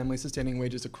offer family sustaining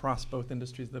wages across both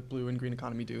industries that blue and green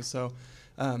economy do. So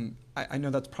I know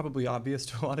that's probably obvious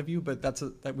to a lot of you, but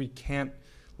that we can't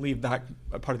leave that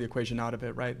part of the equation out of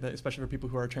it, right? That especially for people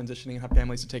who are transitioning and have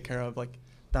families to take care of, like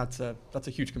that's a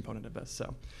huge component of this.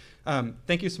 So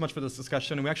thank you so much for this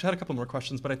discussion. And we actually had a couple more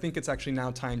questions, but I think it's actually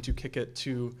now time to kick it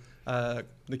to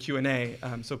the Q&A.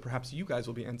 So perhaps you guys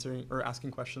will be answering or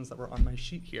asking questions that were on my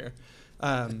sheet here.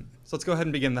 So let's go ahead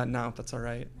and begin that now, if that's all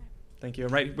right. Thank you.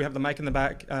 Right, we have the mic in the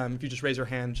back. If you just raise your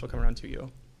hand, she'll come around to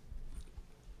you.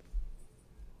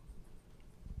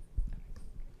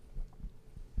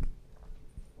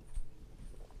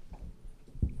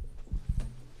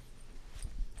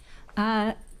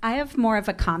 I have more of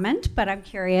a comment, but I'm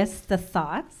curious the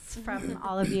thoughts from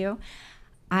all of you.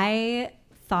 I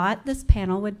thought this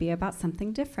panel would be about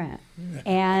something different.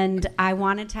 And I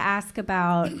wanted to ask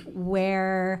about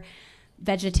where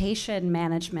vegetation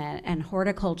management and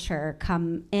horticulture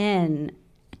come in.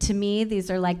 To me,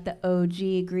 these are like the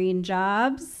OG green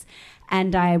jobs.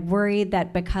 And I worried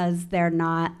that because they're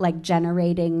not like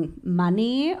generating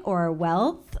money or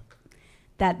wealth,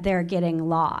 that they're getting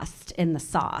lost in the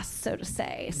sauce, so to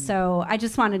say. So I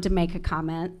just wanted to make that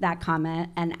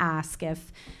comment, and ask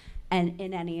if, and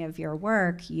in any of your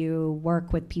work, you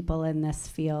work with people in this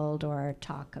field or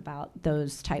talk about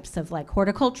those types of like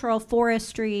horticultural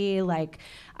forestry, like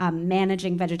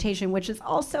managing vegetation, which is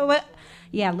also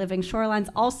living shorelines,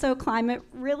 also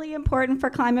really important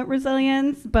for climate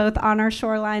resilience, both on our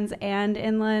shorelines and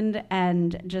inland,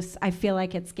 and just I feel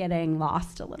like it's getting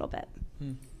lost a little bit.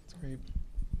 That's great.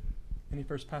 Any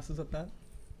first passes at that?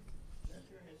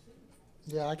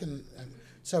 Yeah, I can.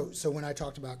 So when I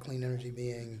talked about clean energy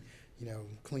being,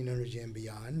 clean energy and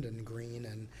beyond, and green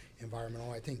and environmental,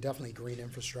 I think definitely green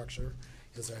infrastructure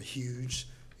is a huge,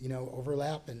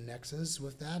 overlap and nexus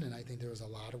with that. And I think there was a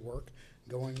lot of work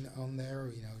going on there.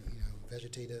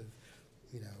 Vegetative,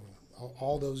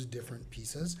 all those different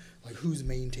pieces, like who's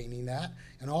maintaining that,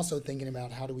 and also thinking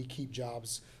about how do we keep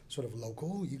jobs sort of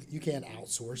local. You can't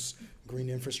outsource green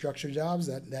infrastructure jobs.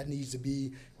 That needs to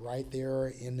be right there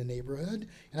in the neighborhood.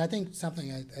 And I think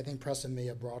something I think Preston may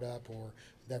have brought up, or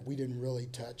that we didn't really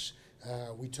touch,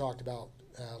 we talked about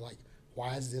like,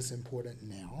 why is this important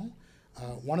now?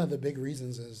 One of the big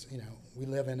reasons is, we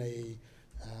live in a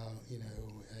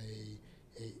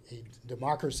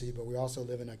democracy, but we also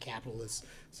live in a capitalist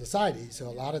society. So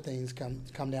a lot of things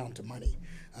come down to money.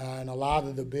 And a lot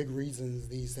of the big reasons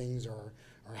these things are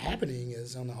happening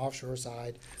is on the offshore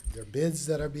side. There are bids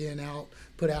that are being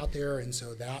put out there, and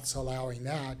so that's allowing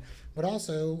that. But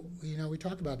also, we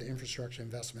talk about the Infrastructure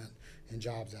Investment and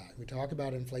Jobs Act. We talk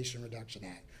about Inflation Reduction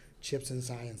Act, CHIPS and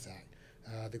Science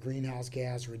Act, the Greenhouse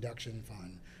Gas Reduction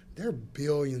Fund. There are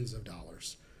billions of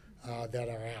dollars that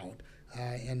are out,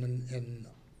 and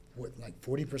what, like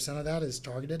 40% of that is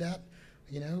targeted at,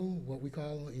 what we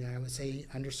call, I would say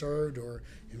underserved or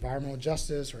environmental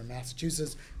justice, or in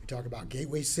Massachusetts, we talk about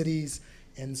gateway cities.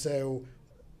 And so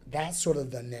that's sort of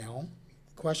the now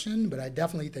question, but I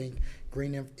definitely think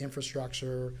green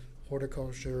infrastructure,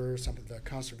 horticulture, some of the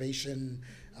conservation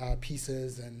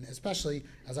pieces, and especially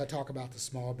as I talk about the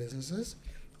small businesses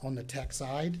on the tech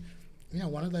side,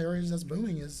 one of the areas that's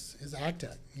booming is ag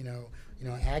tech.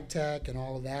 Ag tech and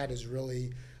all of that is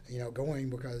really, going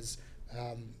because,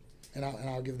 and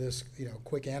I'll give this,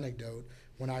 quick anecdote.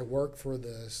 When I worked for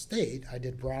the state, I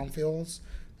did brownfields,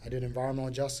 I did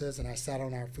environmental justice, and I sat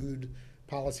on our food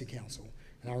policy council.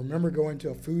 And I remember going to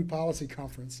a food policy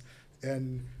conference,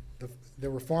 and there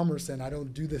were farmers saying, "I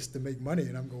don't do this to make money,"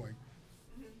 and I'm going,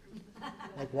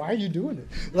 like, why are you doing it?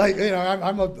 Like,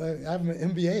 I'm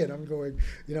an MBA, and I'm going,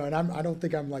 and I don't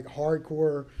think I'm like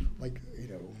hardcore, like,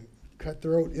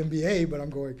 cutthroat MBA, but I'm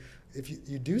going, if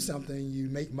you do something, you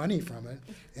make money from it,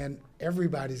 and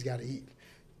everybody's got to eat.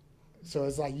 So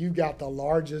it's like you've got the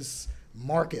largest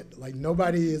market. Like,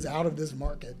 nobody is out of this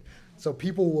market. So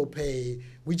people will pay.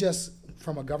 We just,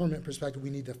 from a government perspective, we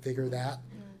need to figure that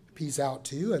piece out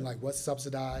too, and like what's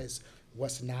subsidized,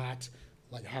 what's not.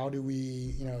 Like, how do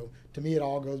we, to me it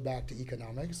all goes back to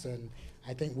economics, and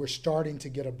I think we're starting to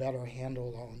get a better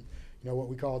handle on, what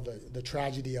we call the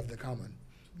tragedy of the common.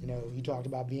 You talked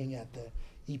about being at the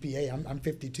EPA. I'm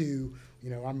 52.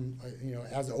 I'm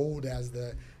as old as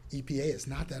the EPA. It's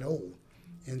not that old,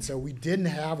 and so we didn't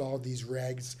have all these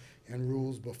regs and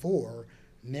rules before.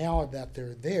 Now that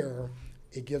they're there,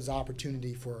 it gives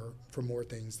opportunity for more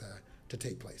things to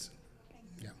take place.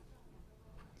 Yeah.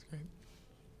 That's great.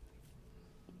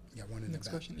 Yeah, one in Next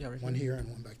the back. question. Yeah, right one here. here and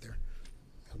one back there.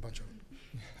 Got a bunch of them.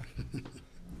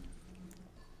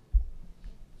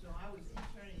 So I was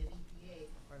interning at EPA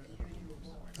the year you were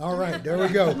born. All right, there we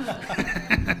go.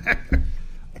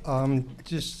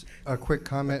 Just a quick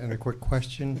comment and a quick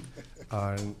question.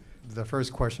 The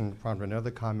first question prompted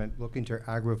another comment. Looking to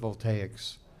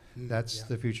agrivoltaics, That's Yeah.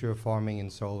 the future of farming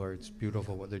and solar. It's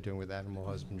beautiful what they're doing with animal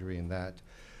husbandry and that.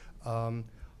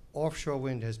 Offshore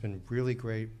wind has been really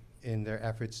great in their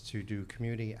efforts to do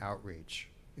community outreach,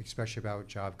 especially about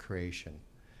job creation.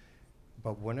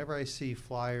 But whenever I see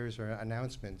flyers or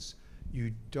announcements,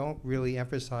 you don't really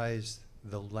emphasize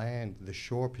the land, the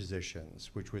shore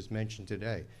positions, which was mentioned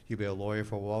today. You could be a lawyer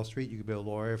for Wall Street, you could be a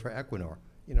lawyer for Equinor.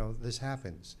 You know, this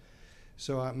happens.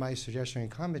 So my suggestion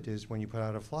and comment is when you put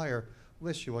out a flyer,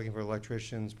 list you're looking for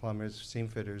electricians, plumbers, seam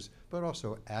fitters, but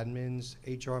also admins,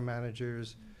 HR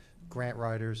managers, grant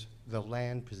writers, the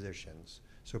land positions.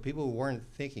 So people who weren't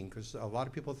thinking, because a lot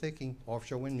of people thinking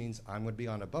offshore wind means I'm going to be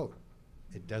on a boat.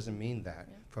 It doesn't mean that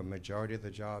for a majority of the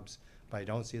jobs, but I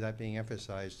don't see that being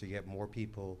emphasized to get more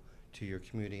people to your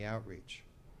community outreach.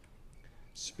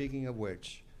 Speaking of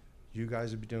which, you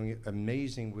guys have been doing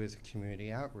amazing with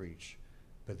community outreach,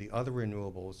 but the other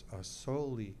renewables are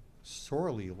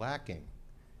sorely lacking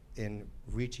in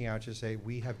reaching out to say,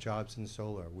 we have jobs in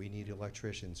solar, we need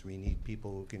electricians, we need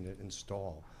people who can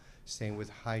install. Same with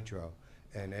hydro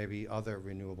and every other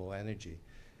renewable energy.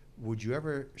 Would you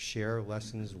ever share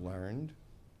lessons learned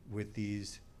with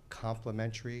these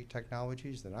complementary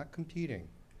technologies? They're not competing.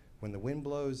 When the wind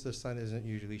blows, the sun isn't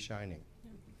usually shining.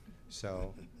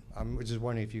 So I'm just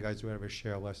wondering if you guys would ever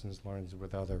share lessons learned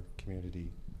with other community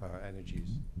energies.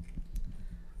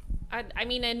 I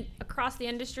mean, across the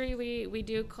industry, we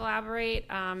do collaborate,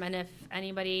 and if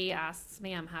anybody asks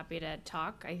me, I'm happy to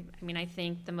talk. I mean, I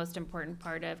think the most important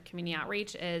part of community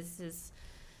outreach is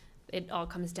it all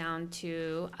comes down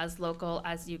to as local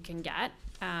as you can get,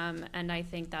 and I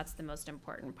think that's the most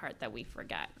important part that we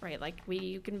forget, right? Like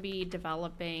you can be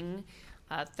developing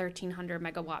a 1,300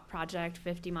 megawatt project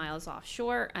 50 miles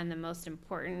offshore, and the most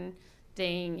important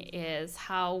thing is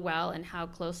how well and how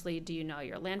closely do you know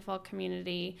your landfall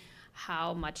community?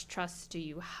 How much trust do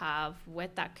you have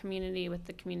with that community, with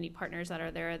the community partners that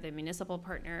are there, the municipal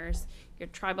partners, your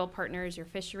tribal partners, your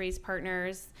fisheries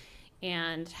partners,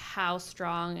 and how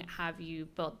strong have you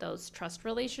built those trust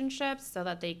relationships so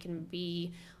that they can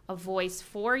be a voice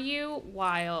for you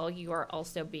while you are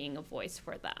also being a voice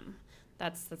for them.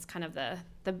 That's kind of the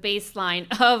baseline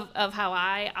of how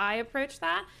I approach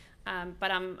that.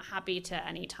 But I'm happy to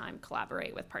anytime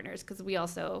collaborate with partners because we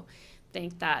also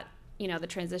think that the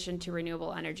transition to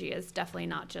renewable energy is definitely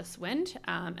not just wind,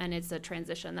 and it's a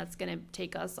transition that's going to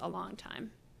take us a long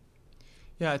time.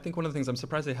 Yeah, I think one of the things I'm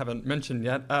surprised they haven't mentioned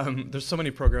yet, there's so many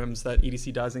programs that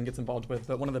EDC does and gets involved with,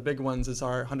 but one of the big ones is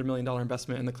our $100 million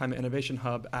investment in the Climate Innovation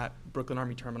Hub at Brooklyn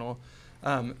Army Terminal.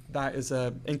 That is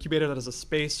an incubator, that is a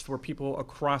space for people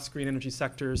across green energy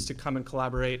sectors to come and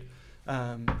collaborate.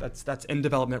 That's in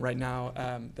development right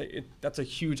now. That's a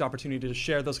huge opportunity to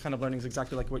share those kind of learnings,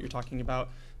 exactly like what you're talking about,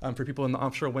 for people in the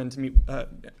offshore wind to meet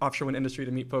offshore wind industry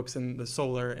to meet folks in the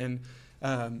solar and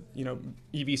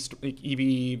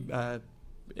EV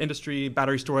industry,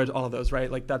 battery storage, all of those, right?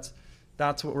 Like that's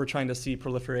what we're trying to see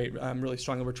proliferate really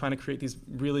strongly. We're trying to create these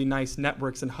really nice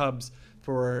networks and hubs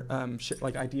for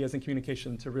like ideas and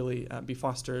communication to really be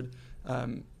fostered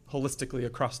holistically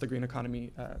across the green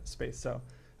economy space. So.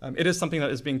 It is something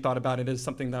that is being thought about. It is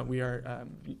something that we are,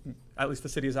 at least the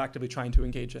city is actively trying to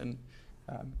engage in.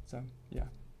 So, yeah.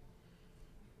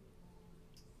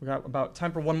 We got about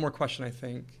time for one more question, I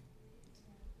think.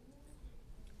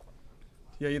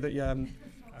 Yeah.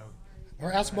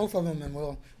 Or ask both of them and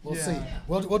we'll see.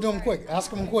 We'll do them quick.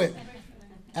 Ask them quick.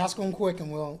 Ask them quick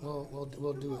and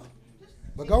we'll do it.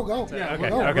 But go.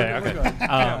 Yeah,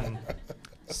 okay.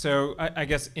 So I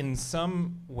guess in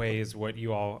some ways what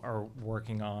you all are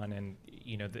working on and,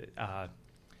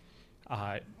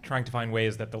 trying to find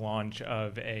ways that the launch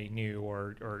of a new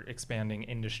or expanding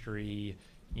industry,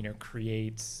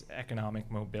 creates economic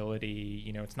mobility.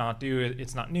 It's not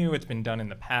new, it's been done in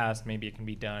the past. Maybe it can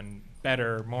be done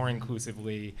better, more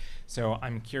inclusively. So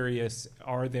I'm curious,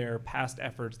 are there past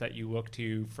efforts that you look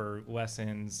to for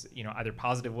lessons, either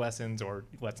positive lessons or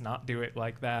let's not do it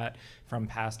like that from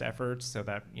past efforts so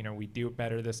that, we do it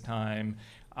better this time,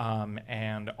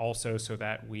 and also so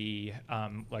that we,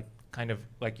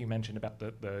 like you mentioned about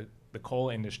the coal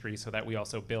industry, so that we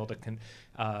also build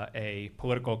a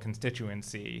political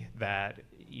constituency that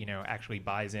actually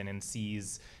buys in and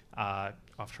sees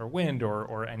offshore wind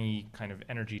or any kind of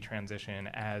energy transition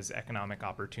as economic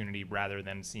opportunity rather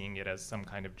than seeing it as some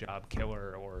kind of job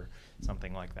killer or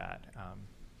something like that.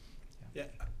 Yeah,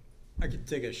 I could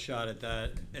take a shot at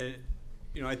that. And,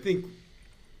 I think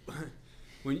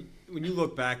when you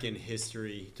look back in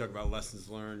history, you talk about lessons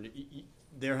learned,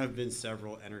 there have been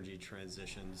several energy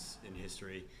transitions in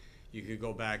history. You could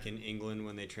go back in England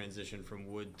when they transitioned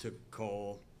from wood to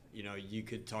coal you know, you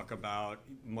could talk about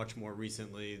much more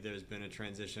recently, there's been a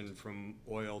transition from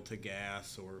oil to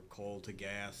gas or coal to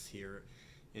gas here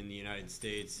in the United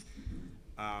States.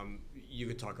 You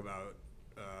could talk about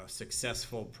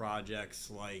successful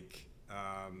projects like,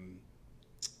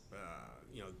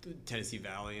 you know, the Tennessee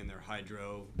Valley and their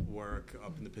hydro work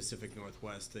up in the Pacific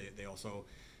Northwest. They also,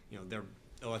 you know, their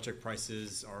electric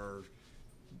prices are,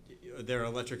 their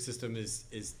electric system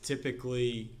is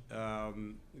typically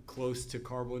close to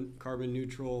carbon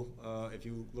neutral if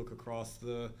you look across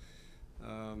the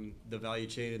value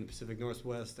chain in the Pacific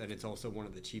Northwest, and it's also one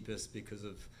of the cheapest because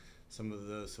of some of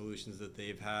the solutions that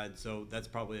they've had. So that's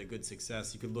probably a good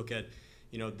success. You could look at,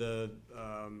 you know,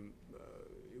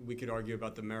 we could argue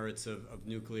about the merits of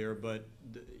nuclear, but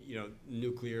you know,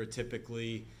 nuclear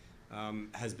typically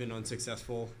has been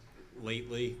unsuccessful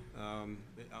lately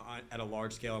at a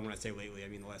large scale. And when I say lately, I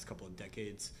mean the last couple of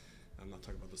decades. I'm not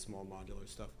talking about the small modular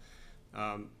stuff.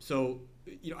 So,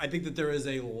 you know, I think that there is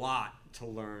a lot to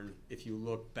learn if you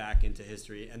look back into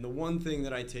history. And the one thing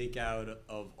that I take out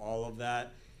of all of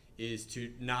that is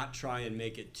to not try and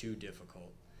make it too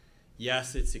difficult.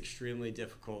 Yes, it's extremely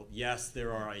difficult. Yes,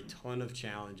 there are a ton of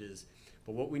challenges.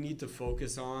 But what we need to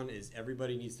focus on is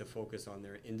everybody needs to focus on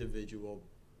their individual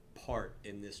part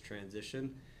in this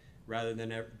transition, rather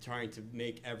than trying to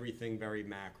make everything very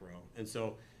macro. And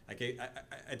so I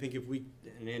think if we,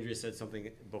 and Andrea said something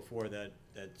before that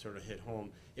sort of hit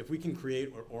home, if we can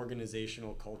create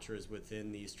organizational cultures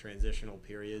within these transitional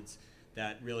periods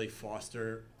that really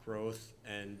foster growth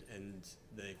and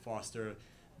they foster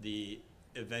the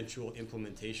eventual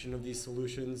implementation of these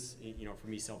solutions, you know, for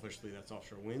me selfishly, that's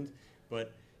offshore wind.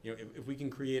 But, you know, if we can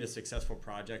create a successful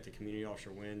project, a community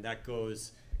offshore wind, that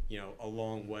goes, you know, a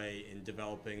long way in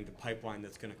developing the pipeline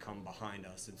that's going to come behind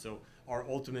us. And so our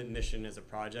ultimate mission as a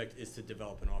project is to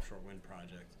develop an offshore wind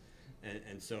project.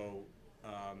 And so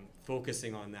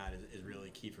focusing on that is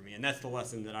really key for me. And that's the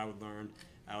lesson that I would learn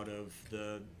out of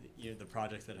the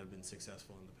projects that have been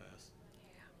successful in the past.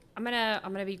 I'm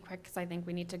gonna be quick because I think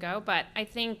we need to go. But I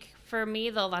think for me,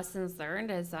 the lessons learned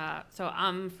is so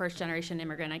I'm first generation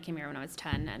immigrant. I came here when I was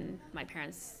 10, and my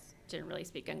parents didn't really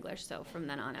speak English. So from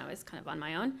then on, I was kind of on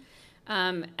my own.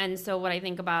 And so what I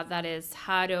think about that is,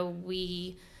 how do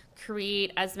we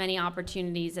create as many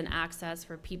opportunities and access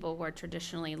for people who are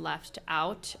traditionally left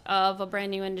out of a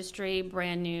brand new industry,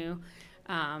 brand new,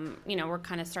 you know, we're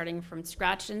kind of starting from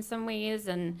scratch in some ways.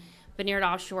 And Vineyard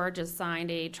Offshore just signed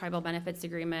a tribal benefits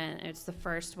agreement. It's the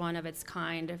first one of its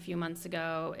kind a few months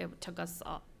ago. It took us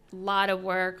a lot of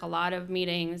work, a lot of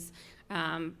meetings,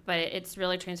 but it's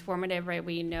really transformative, right?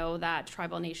 We know that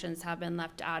tribal nations have been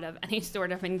left out of any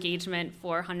sort of engagement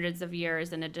for hundreds of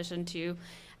years, in addition to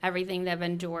everything they've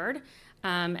endured.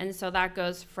 And so that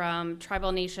goes from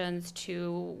tribal nations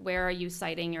to, where are you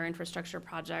siting your infrastructure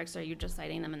projects? Are you just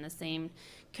siting them in the same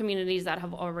communities that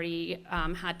have already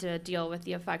had to deal with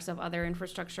the effects of other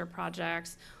infrastructure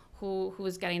projects?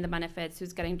 Who's getting the benefits?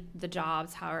 Who's getting the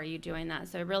jobs? How are you doing that?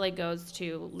 So it really goes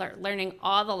to learning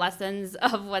all the lessons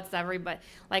of what's everybody,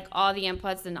 like all the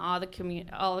inputs and all the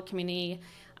community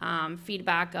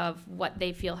feedback of what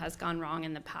they feel has gone wrong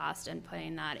in the past, and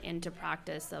putting that into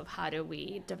practice of how do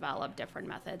we develop different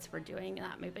methods for doing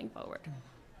that moving forward.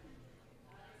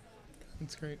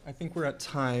 That's great. I think we're at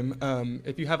time.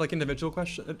 If you have like individual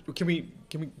questions, can we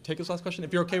take this last question?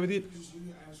 If you're okay with it. Just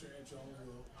you answer your own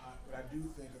will, but I do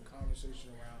think a conversation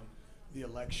around the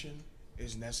election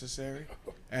is necessary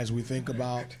as we think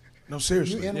about. No,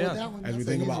 seriously. You in with that one? As we That's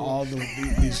think about unusual.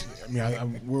 all these, I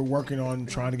mean, we're working on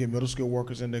trying to get middle skill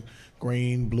workers into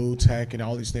green, blue tech, and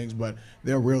all these things, but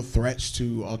there are real threats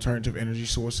to alternative energy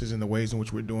sources and the ways in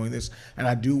which we're doing this. And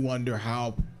I do wonder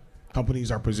how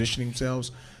companies are positioning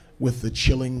themselves with the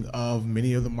chilling of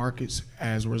many of the markets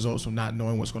as a result of not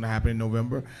knowing what's going to happen in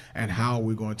November, and how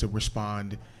we're going to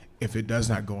respond if it does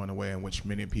not go in a way in which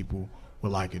many people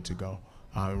would like it to go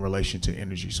in relation to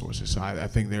energy sources. So I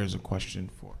think there's a question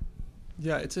for.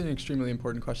 Yeah, it's an extremely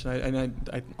important question.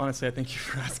 I honestly, I thank you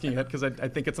for asking it, because I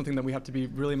think it's something that we have to be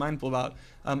really mindful about.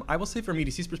 I will say, from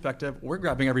EDC's perspective, we're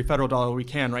grabbing every federal dollar we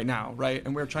can right now, right?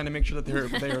 And we're trying to make sure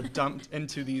that they are dumped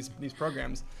into these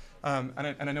programs. And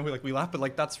I know we laugh, but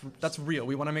like that's real.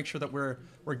 We want to make sure that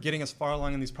we're getting as far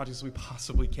along in these projects as we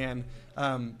possibly can,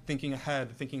 thinking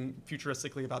ahead, thinking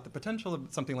futuristically about the potential of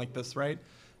something like this, right?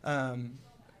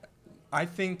 I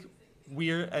think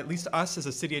we're, at least us as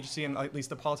a city agency, and at least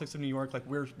the politics of New York, like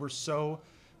we're so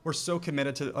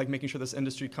committed to like making sure this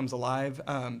industry comes alive,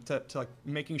 to like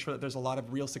making sure that there's a lot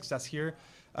of real success here,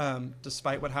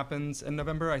 despite what happens in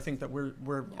November. I think that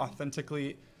we're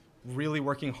authentically really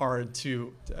working hard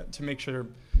to make sure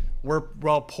we're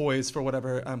well poised for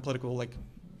whatever political like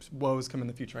woes come in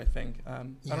the future, I think. I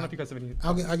don't know if you guys have any.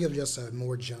 I'll give just a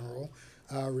more general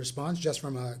response, just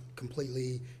from a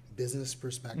completely business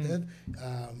perspective.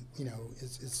 You know,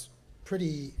 it's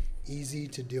pretty easy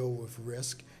to deal with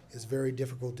risk. It's very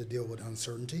difficult to deal with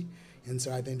uncertainty. And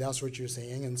so I think that's what you're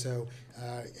saying. And so,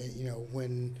 you know,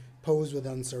 when posed with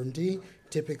uncertainty,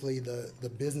 typically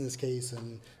the business case,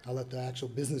 and I'll let the actual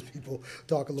business people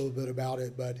talk a little bit about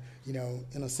it, but, you know,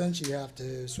 in a sense, you have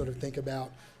to sort of think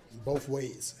about both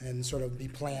ways and sort of be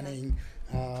planning,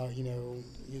 you know,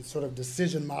 sort of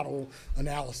decision model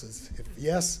analysis. If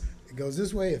yes, it goes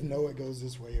this way. If no, it goes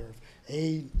this way. Or if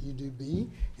A, you do B.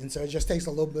 And so it just takes a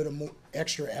little bit of more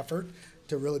extra effort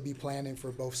to really be planning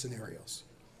for both scenarios.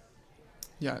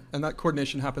 Yeah, and that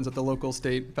coordination happens at the local,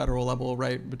 state, federal level,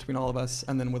 right, between all of us,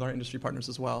 and then with our industry partners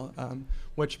as well.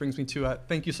 Which brings me to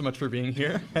thank you so much for being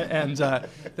here, and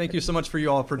thank you so much for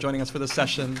you all for joining us for this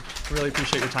session. Really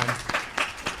appreciate your time.